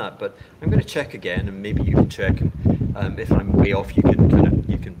more than that, but I'm going to check again, and maybe you can check. And if I'm way off, you can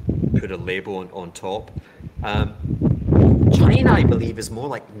put a label on top. China, I believe, is more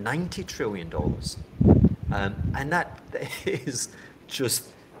like $90 trillion. And that is just,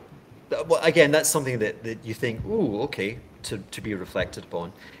 well, again, that's something that you think, ooh, okay, to be reflected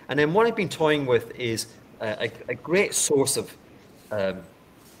upon. And then what I've been toying with is a great source of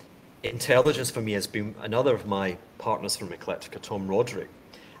intelligence for me has been another of my partners from Eclectica, Tom Roderick.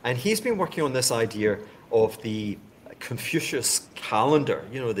 And he's been working on this idea of the Confucius calendar,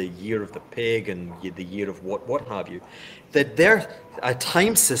 the year of the pig and the year of what have you, that their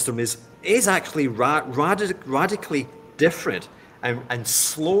time system is actually radically different and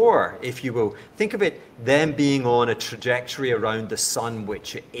slower, if you will. Think of it, them being on a trajectory around the sun,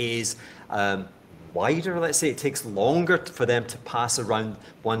 which is wider, let's say. It takes longer for them to pass around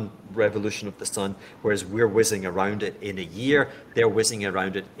one revolution of the sun, whereas we're whizzing around it in a year. They're whizzing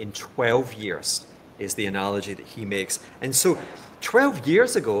around it in 12 years, is the analogy that he makes. And so 12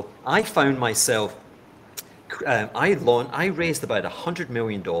 years ago, I found myself, I raised about $100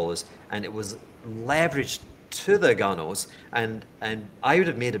 million, and it was leveraged to the gunnels, and I would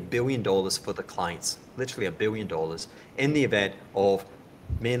have made $1 billion for the clients, literally $1 billion, in the event of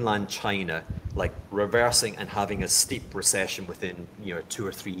mainland China like reversing and having a steep recession within 2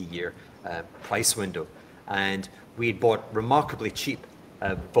 or 3 year price window. And we bought remarkably cheap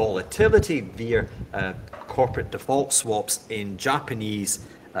volatility via corporate default swaps in Japanese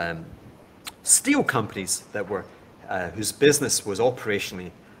steel companies that were whose business was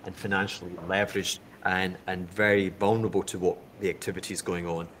operationally and financially leveraged and very vulnerable to what the activities going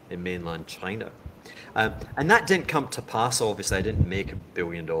on in mainland China. And that didn't come to pass, obviously. I didn't make $1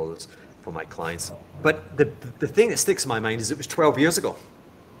 billion for my clients. But the thing that sticks in my mind is it was 12 years ago.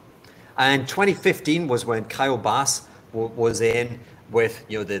 And 2015 was when Kyle Bass was in with,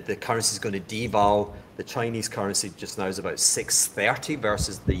 the currency is going to devalue. The Chinese currency just now is about 630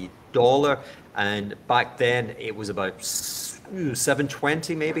 versus the dollar. And back then it was about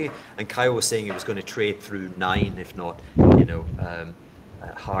 720 maybe. And Kyle was saying it was going to trade through 9, if not,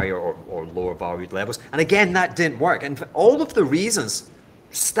 higher or lower valued levels. And again, that didn't work. And for all of the reasons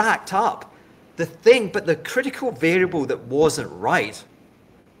stacked up, but the critical variable that wasn't right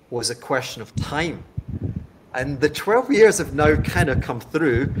was a question of time. And the 12 years have now kind of come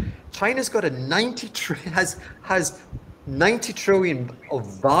through. China's got has 90 trillion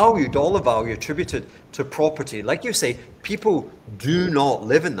of value, dollar value attributed to property. Like you say, people do not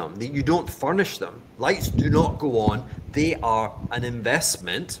live in them. You don't furnish them. Lights do not go on. They are an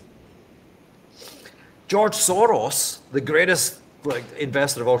investment. George Soros, the greatest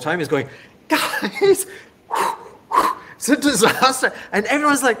investor of all time, is going, guys, it's a disaster. And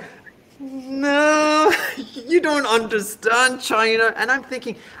everyone's like, no, you don't understand China. And I'm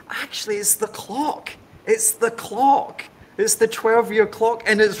thinking, actually, it's the clock. It's the clock. It's the 12-year clock,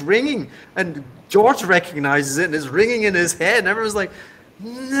 and it's ringing. And George recognizes it, and it's ringing in his head. And everyone's like,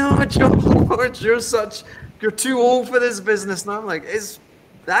 no, George, you're too old for this business. And I'm like,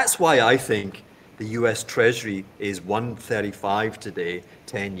 that's why I think the US Treasury is 135 today,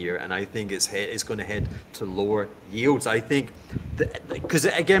 10-year, and I think it's going to head to lower yields. I think, because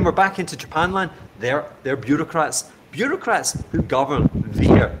again, we're back into Japan land. They're bureaucrats who govern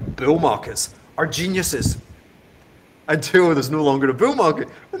via bull markets are geniuses until there's no longer a bull market,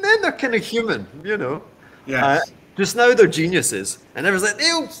 and then they're kind of human, you know. Yes. Just now they're geniuses, and everyone's like,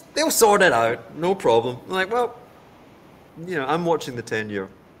 they'll sort it out, no problem. I'm like, well, you know, I'm watching the 10-year.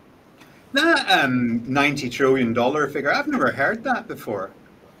 That $90 trillion figure, I've never heard that before.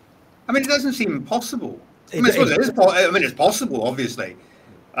 I mean, it doesn't seem possible. I mean, it's possible, obviously.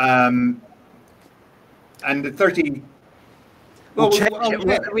 And the 30... Well,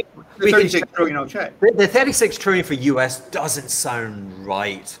 the 36 trillion, I'll check. The 36 trillion for US doesn't sound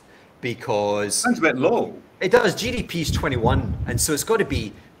right, because... Sounds a bit low. It does. GDP is 21, and so it's got to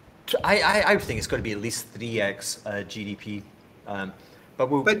be... I think it's got to be at least 3x GDP. But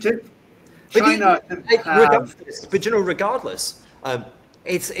you know, regardless,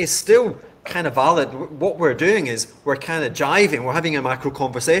 it's still kind of valid. What we're doing is we're kind of jiving. We're having a macro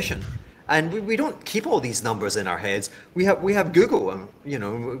conversation, and we don't keep all these numbers in our heads. We have Google, and you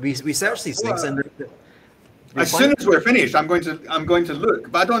know, we search these things. And as soon as we're finished, I'm going to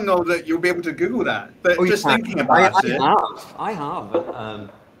look, but I don't know that you'll be able to Google that. But just thinking about it, I have.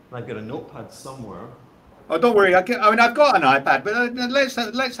 I've got a notepad somewhere. Oh, don't worry. I've got an iPad, but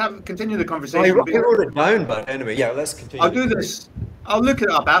let's continue the conversation. I wrote it down, but anyway, yeah, let's continue. I'll do this. I'll look it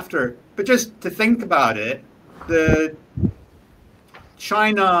up after. But just to think about it,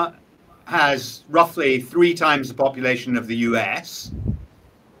 China has roughly 3 times the population of the US,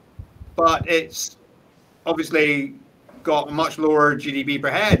 but it's obviously got a much lower GDP per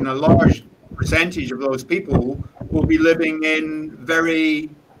head, and a large percentage of those people will be living in very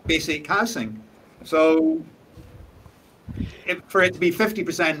basic housing. So for it to be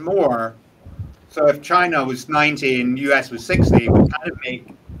 50% more, so if China was 90 and US was 60, it would kind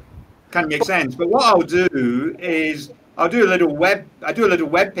of make sense. But what I'll do is I do a little web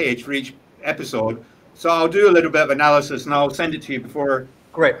page for each episode. So I'll do a little bit of analysis and I'll send it to you before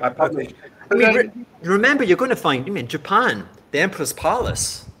I publish. I mean, remember, you're going to find, I mean, Japan, the Emperor's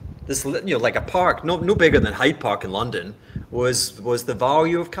Palace, this, you know, like a park, no bigger than Hyde Park in London, was the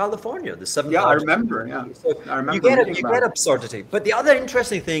value of California, the 7th. Yeah, I remember. Yeah, so I remember. You get absurdity. But the other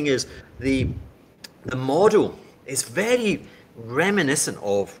interesting thing is the model is very reminiscent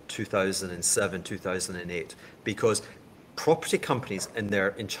of 2007, 2008, because property companies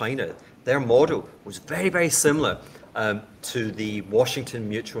in China, their model was very, very similar to the Washington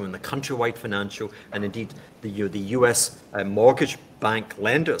Mutual and the Countrywide Financial, and indeed the US mortgage bank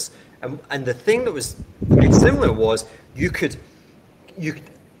lenders. And the thing that was very similar was you could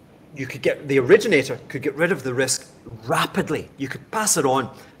get, the originator could get rid of the risk rapidly. You could pass it on,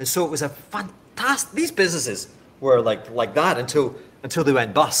 and so it was a fantastic. These businesses were like that until they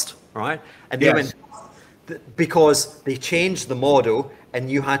went bust, right? And they went because they changed the model, and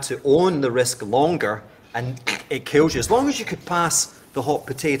you had to own the risk longer, and it kills you. As long as you could pass the hot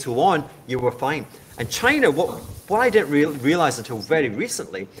potato on, you were fine. And China, what I didn't realize until very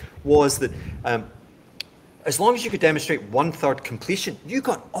recently was that as long as you could demonstrate 1/3 completion, you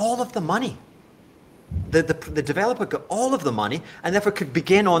got all of the money. The developer got all of the money, and therefore could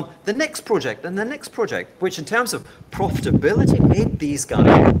begin on the next project and the next project, which in terms of profitability made these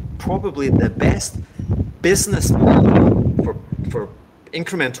guys probably the best business model for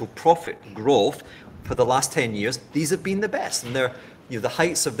incremental profit growth for the last 10 years. These have been the best, and the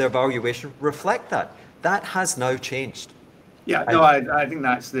heights of their valuation reflect that. That has now changed. Yeah, no, I think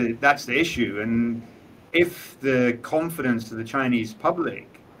that's the issue. And if the confidence of the Chinese public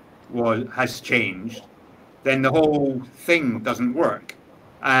has changed, then the whole thing doesn't work.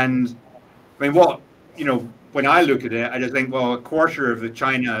 And I mean, when I look at it, I just think, well, a quarter of the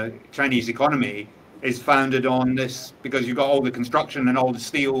Chinese economy is founded on this, because you've got all the construction and all the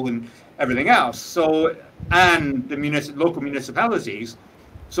steel and everything else. So, and the local municipalities.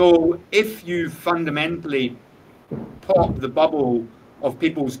 So if you fundamentally pop the bubble of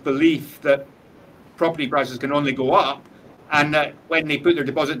people's belief that property prices can only go up, and that when they put their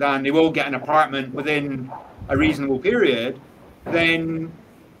deposit down, they will get an apartment within a reasonable period, then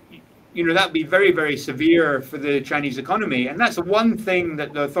that would be very, very severe for the Chinese economy. And that's the one thing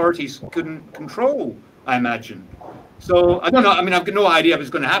that the authorities couldn't control, I imagine. So I don't know. I mean, I've got no idea if it's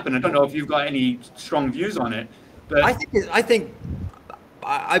going to happen. I don't know if you've got any strong views on it. But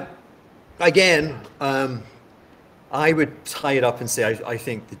I would tie it up and say I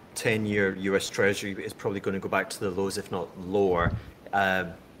think the 10-year US Treasury is probably going to go back to the lows, if not lower,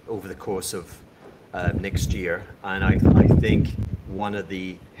 over the course of next year, and I think one of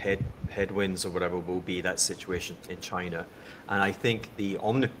the headwinds or whatever will be that situation in China, and I think the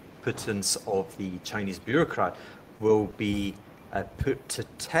omnipotence of the Chinese bureaucrat will be put to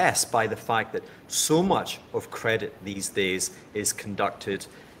test by the fact that so much of credit these days is conducted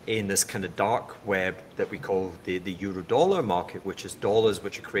in this kind of dark web that we call the euro-dollar market, which is dollars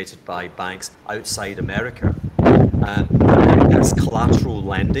which are created by banks outside America. That's collateral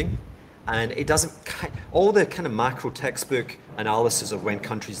lending, and it doesn't, all the kind of macro textbook analysis of when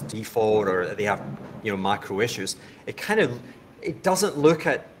countries default or they have, you know, macro issues, it doesn't look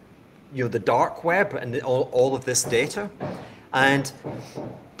at, you know, the dark web and all of this data. And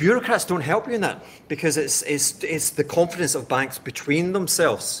bureaucrats don't help you in that, because it's the confidence of banks between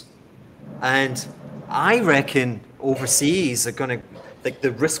themselves. And I reckon overseas are going to, like,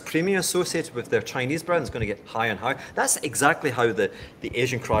 the risk premium associated with their Chinese brand is going to get higher and higher. That's exactly how the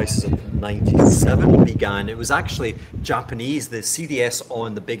Asian crisis of '97 began. It was actually Japanese, the CDS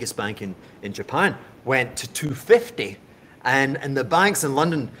on the biggest bank in Japan went to 250, and the banks in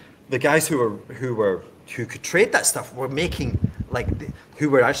London, the guys who could trade that stuff were making, like, who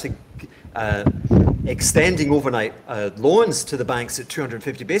were actually extending overnight loans to the banks at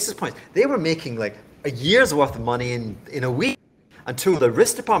 250 basis points. They were making like a year's worth of money in a week, until the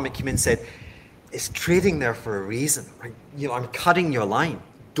risk department came in and said, it's trading there for a reason. You know, I'm cutting your line.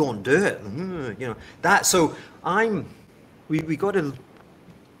 Don't do it. You know that. So we got to.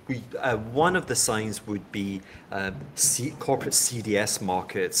 One of the signs would be corporate CDS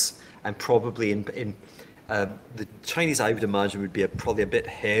markets, and probably in the Chinese, I would imagine, would be probably a bit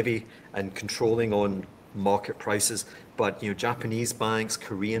heavy and controlling on market prices. But, you know, Japanese banks,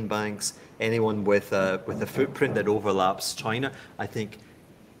 Korean banks, anyone with a footprint that overlaps China, I think,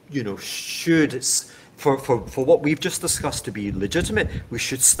 you know, should, for what we've just discussed to be legitimate, we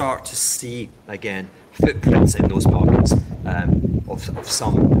should start to see again footprints in those markets of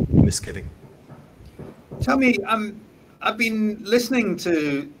some misgiving. Tell me, I've been listening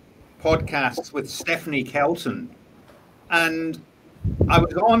to podcasts with Stephanie Kelton, and I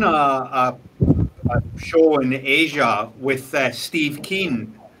was on a show in Asia with Steve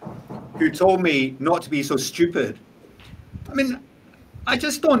Keen, who told me not to be so stupid. I mean, I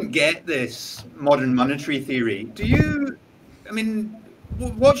just don't get this modern monetary theory. Do you? I mean,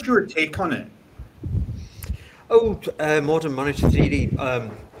 what's your take on it? Modern monetary theory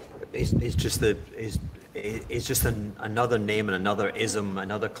is just another name and another ism,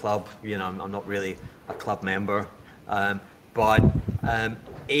 another club. You know, I'm not really a club member, but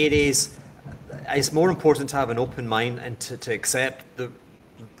it's more important to have an open mind and to accept that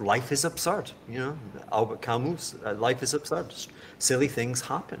life is absurd. You know, Albert Camus, life is absurd. Silly things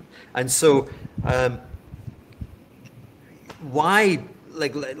happen, and so why?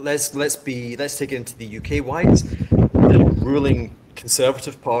 Like, let's take it into the UK. Why is the ruling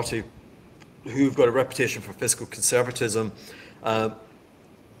Conservative Party, who've got a reputation for fiscal conservatism,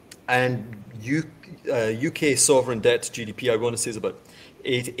 and UK sovereign debt to GDP, I want to say, is about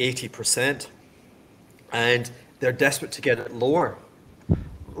 80%, and they're desperate to get it lower.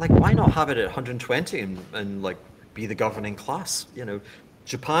 Like, why not have it at 120 and like be the governing class? You know,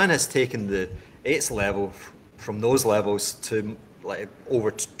 Japan has taken its level from those levels to like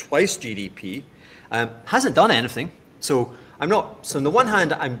over twice GDP, hasn't done anything. So on the one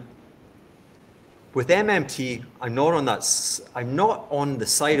hand, with MMT, I'm not on the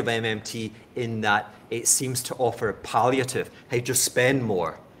side of MMT in that it seems to offer palliative. Hey, just spend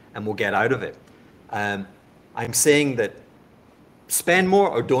more and we'll get out of it. I'm saying that spend more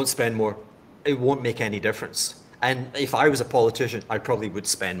or don't spend more, it won't make any difference. And if I was a politician, I probably would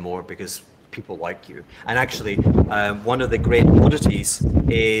spend more because people like you. And actually, one of the great oddities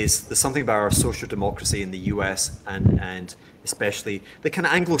is there's something about our social democracy in the US and especially the kind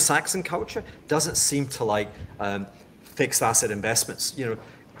of Anglo-Saxon culture doesn't seem to like fixed asset investments. You know,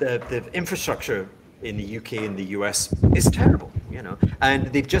 the infrastructure in the UK and the US is terrible, you know, and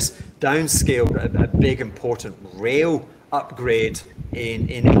they've just downscaled a big important rail upgrade in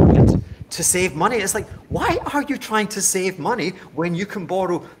England to save money. It's like, why are you trying to save money when you can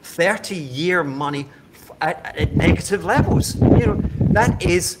borrow 30-year money at negative levels? You know, that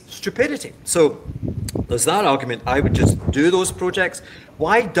is stupidity. So there's that argument. I would just do those projects.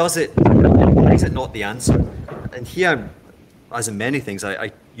 Why is it not the answer? And here, as in many things,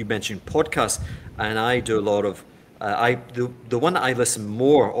 you mentioned podcasts, and I do a lot of, the one that I listen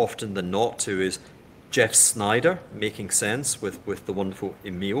more often than not to is Jeff Snyder, Making Sense, with the wonderful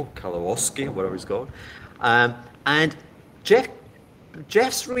Emil Kalawowski, whatever he's called. And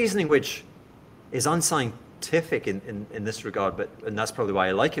Jeff's reasoning, which is scientific in this regard, and that's probably why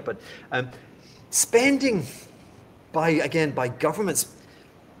I like it. But spending by governments,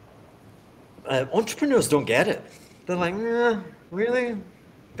 entrepreneurs don't get it. They're like, really?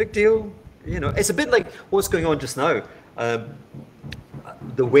 Big deal? You know, it's a bit like what's going on just now.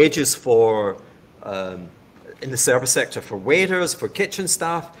 The wages for in the service sector for waiters, for kitchen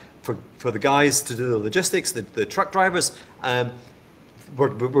staff, for the guys to do the logistics, the truck drivers,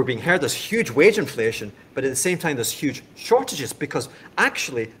 we're being heard there's huge wage inflation, but at the same time there's huge shortages because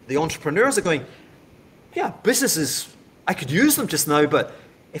actually the entrepreneurs are going, yeah, businesses, I could use them just now, but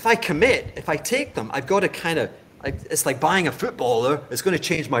if I commit, if I take them, I've got to it's like buying a footballer. It's going to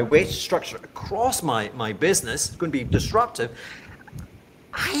change my wage structure across my business. It's going to be disruptive.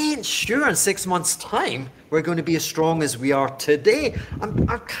 I ain't sure in 6 months' time we're going to be as strong as we are today. I'm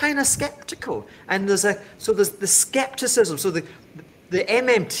kind of skeptical, and there's the skepticism. So the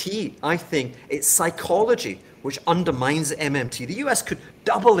MMT, I think, it's psychology which undermines the MMT. The US could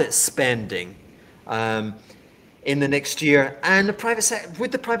double its spending in the next year, and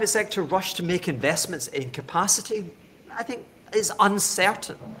would the private sector rush to make investments in capacity? I think is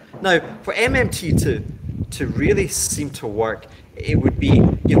uncertain. Now, for MMT to really seem to work, it would be,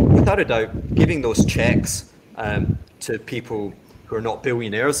 without a doubt, giving those checks to people who are not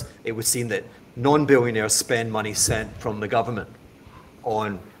billionaires. It would seem that non-billionaires spend money sent from the government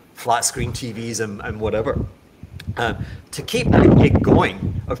on flat screen TVs and whatever. To keep that gig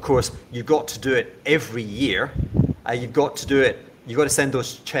going, of course, you've got to do it every year. You've got to send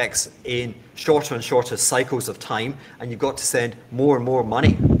those checks in shorter and shorter cycles of time, and you've got to send more and more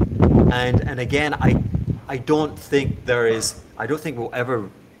money. And again, I don't think we'll ever,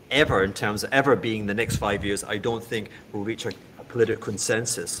 in terms of ever being the next 5 years, I don't think we'll reach a political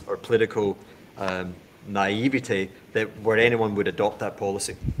consensus or political naivete where anyone would adopt that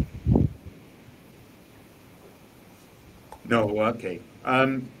policy. No, okay.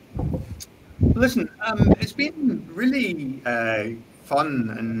 Listen, it's been really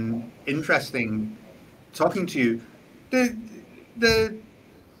fun and interesting talking to you.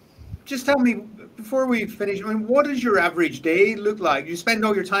 Just tell me, before we finish, what does your average day look like? You spend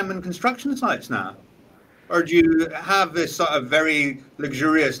all your time on construction sites now? Or do you have this sort of very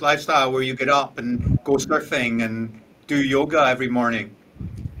luxurious lifestyle where you get up and go surfing and do yoga every morning?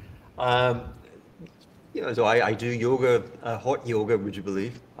 So I do yoga, hot yoga, would you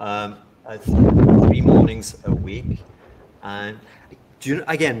believe? 3 mornings a week. And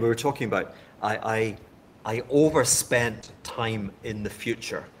again, we were talking about, I overspent time in the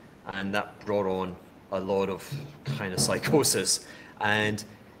future, and that brought on a lot of kind of psychosis. And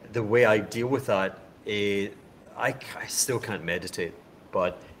the way I deal with that is, I still can't meditate,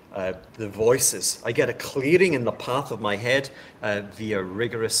 but the voices, I get a clearing in the path of my head via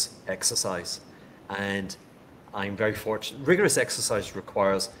rigorous exercise. And I'm very fortunate. Rigorous exercise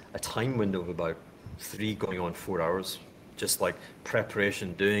requires a time window of about 3 going on 4 hours, just like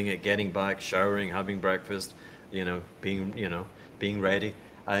preparation, doing it, getting back, showering, having breakfast, being ready.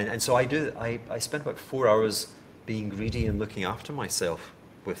 And so I spend about 4 hours being greedy and looking after myself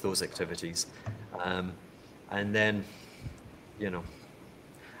with those activities. And then,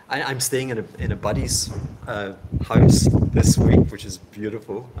 I'm staying in a buddy's house this week, which is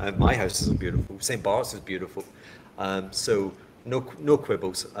beautiful. My house isn't beautiful. St Bart's is beautiful. So no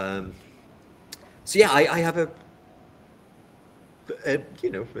quibbles. So yeah, I have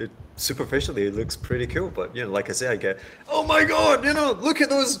superficially it looks pretty cool, but like I say, I get, oh my God, look at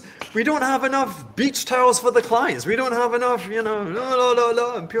those. We don't have enough beach towels for the clients. We don't have enough,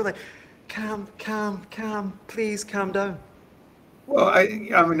 no. And people are like, calm, please calm down. Well,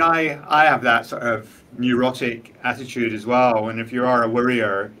 I have that sort of neurotic attitude as well. And if you are a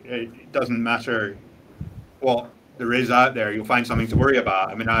worrier, it doesn't matter what there is out there. You'll find something to worry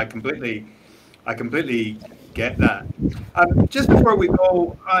about. I completely get that. Just before we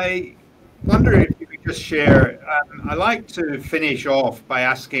go, I wonder if you could just share. I like to finish off by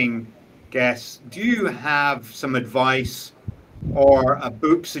asking guests, do you have some advice or a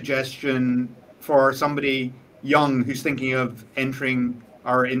book suggestion for somebody young who's thinking of entering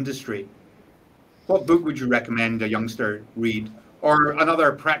our industry? What book would you recommend a youngster read, or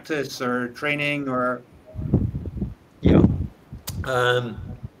another practice or training? Or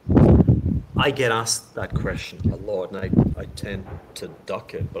I get asked that question a lot, and I tend to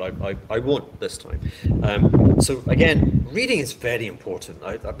duck it, but I won't this time. So again, reading is very important.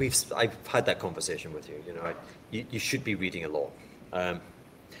 I've had that conversation with you. You should be reading a lot.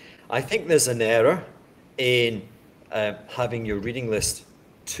 I think there's an error in having your reading list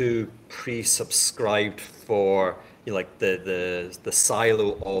too pre-subscribed for like the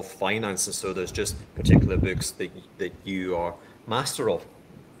silo of finance, and so there's just particular books that you are master of.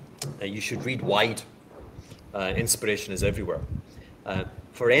 You should read wide. Inspiration is everywhere.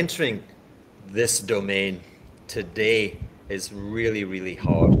 For entering this domain today is really, really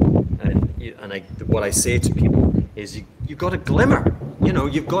hard. And what I say to people is you've got to glimmer.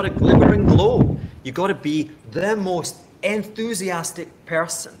 You've got to glimmer and glow. You've got to be the most enthusiastic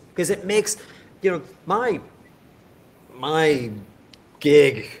person, because it makes, my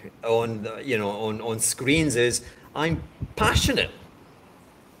gig on screens is I'm passionate.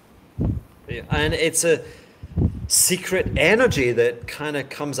 And it's a secret energy that kind of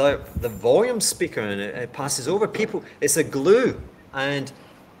comes out the volume speaker, and it passes over people. It's a glue. And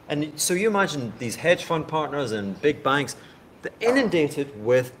so you imagine these hedge fund partners and big banks, they're inundated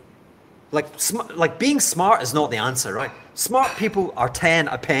with, like being smart is not the answer, right? Smart people are 10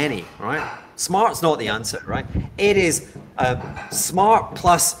 a penny, right? Smart's not the answer, right? It is smart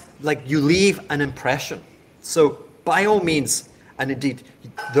plus, like, you leave an impression. So by all means, and indeed,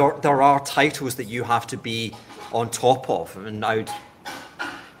 there are titles that you have to be on top of. And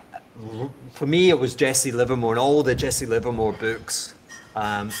for me, it was Jesse Livermore and all the Jesse Livermore books,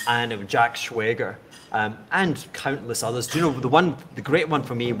 and it was Jack Schwager, and countless others. Do you know, the great one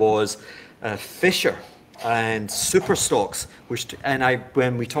for me was Fisher and Super Stocks,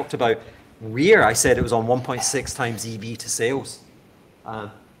 when we talked about Weir, I said it was on 1.6 times EV to sales.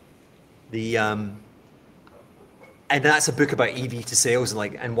 And that's a book about EV to sales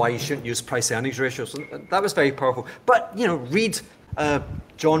and why you shouldn't use price earnings ratios. So that was very powerful. But read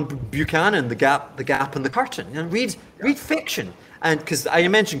John Buchanan, The Gap and the Curtain, and read fiction. And because I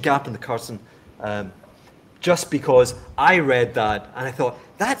mentioned Gap and the Curtain, just because I read that and I thought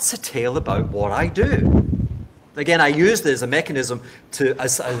that's a tale about what I do. Again, I used it as a mechanism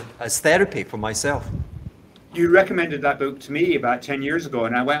as therapy for myself. You recommended that book to me about 10 years ago,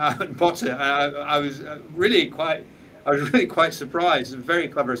 and I went out and bought it. I was really quite surprised. Very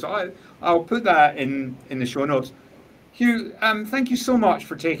clever. So I'll put that in the show notes. Hugh, thank you so much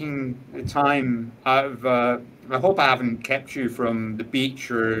for taking the time out of. I hope I haven't kept you from the beach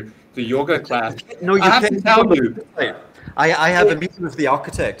or the yoga class. No, you I have to tell you. I have a meeting with the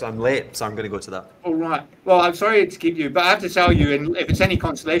architect. I'm late, so I'm going to go to that. All right. Well, I'm sorry to keep you, but I have to tell you, if it's any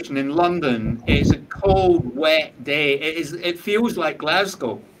consolation, in London, it's a cold, wet day. It feels like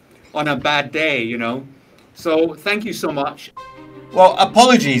Glasgow on a bad day, So thank you so much. Well,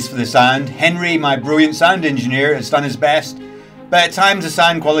 apologies for the sound. Henry, my brilliant sound engineer, has done his best, but at times the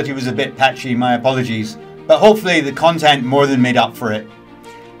sound quality was a bit patchy. My apologies. But hopefully the content more than made up for it.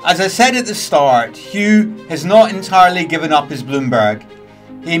 As I said at the start, Hugh has not entirely given up his Bloomberg.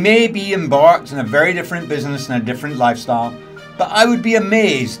 He may be embarked on a very different business and a different lifestyle, but I would be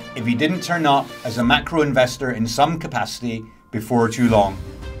amazed if he didn't turn up as a macro investor in some capacity before too long.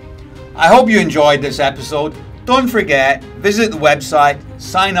 I hope you enjoyed this episode. Don't forget, visit the website,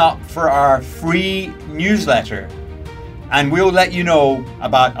 sign up for our free newsletter, and we'll let you know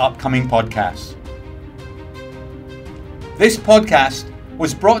about upcoming podcasts. This podcast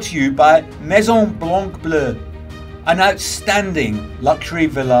was brought to you by Maison Blanc Bleu, an outstanding luxury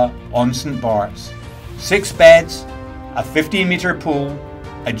villa on St Bart's. 6 beds, a 15-metre pool,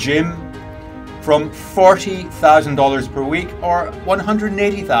 a gym, from $40,000 per week or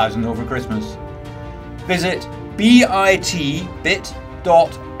 $180,000 over Christmas. Visit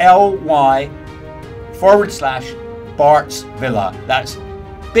bit.ly/Bart's Villa. That's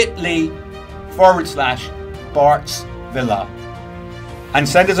bit.ly/Bart's Villa. And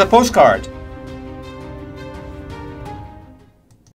send us a postcard.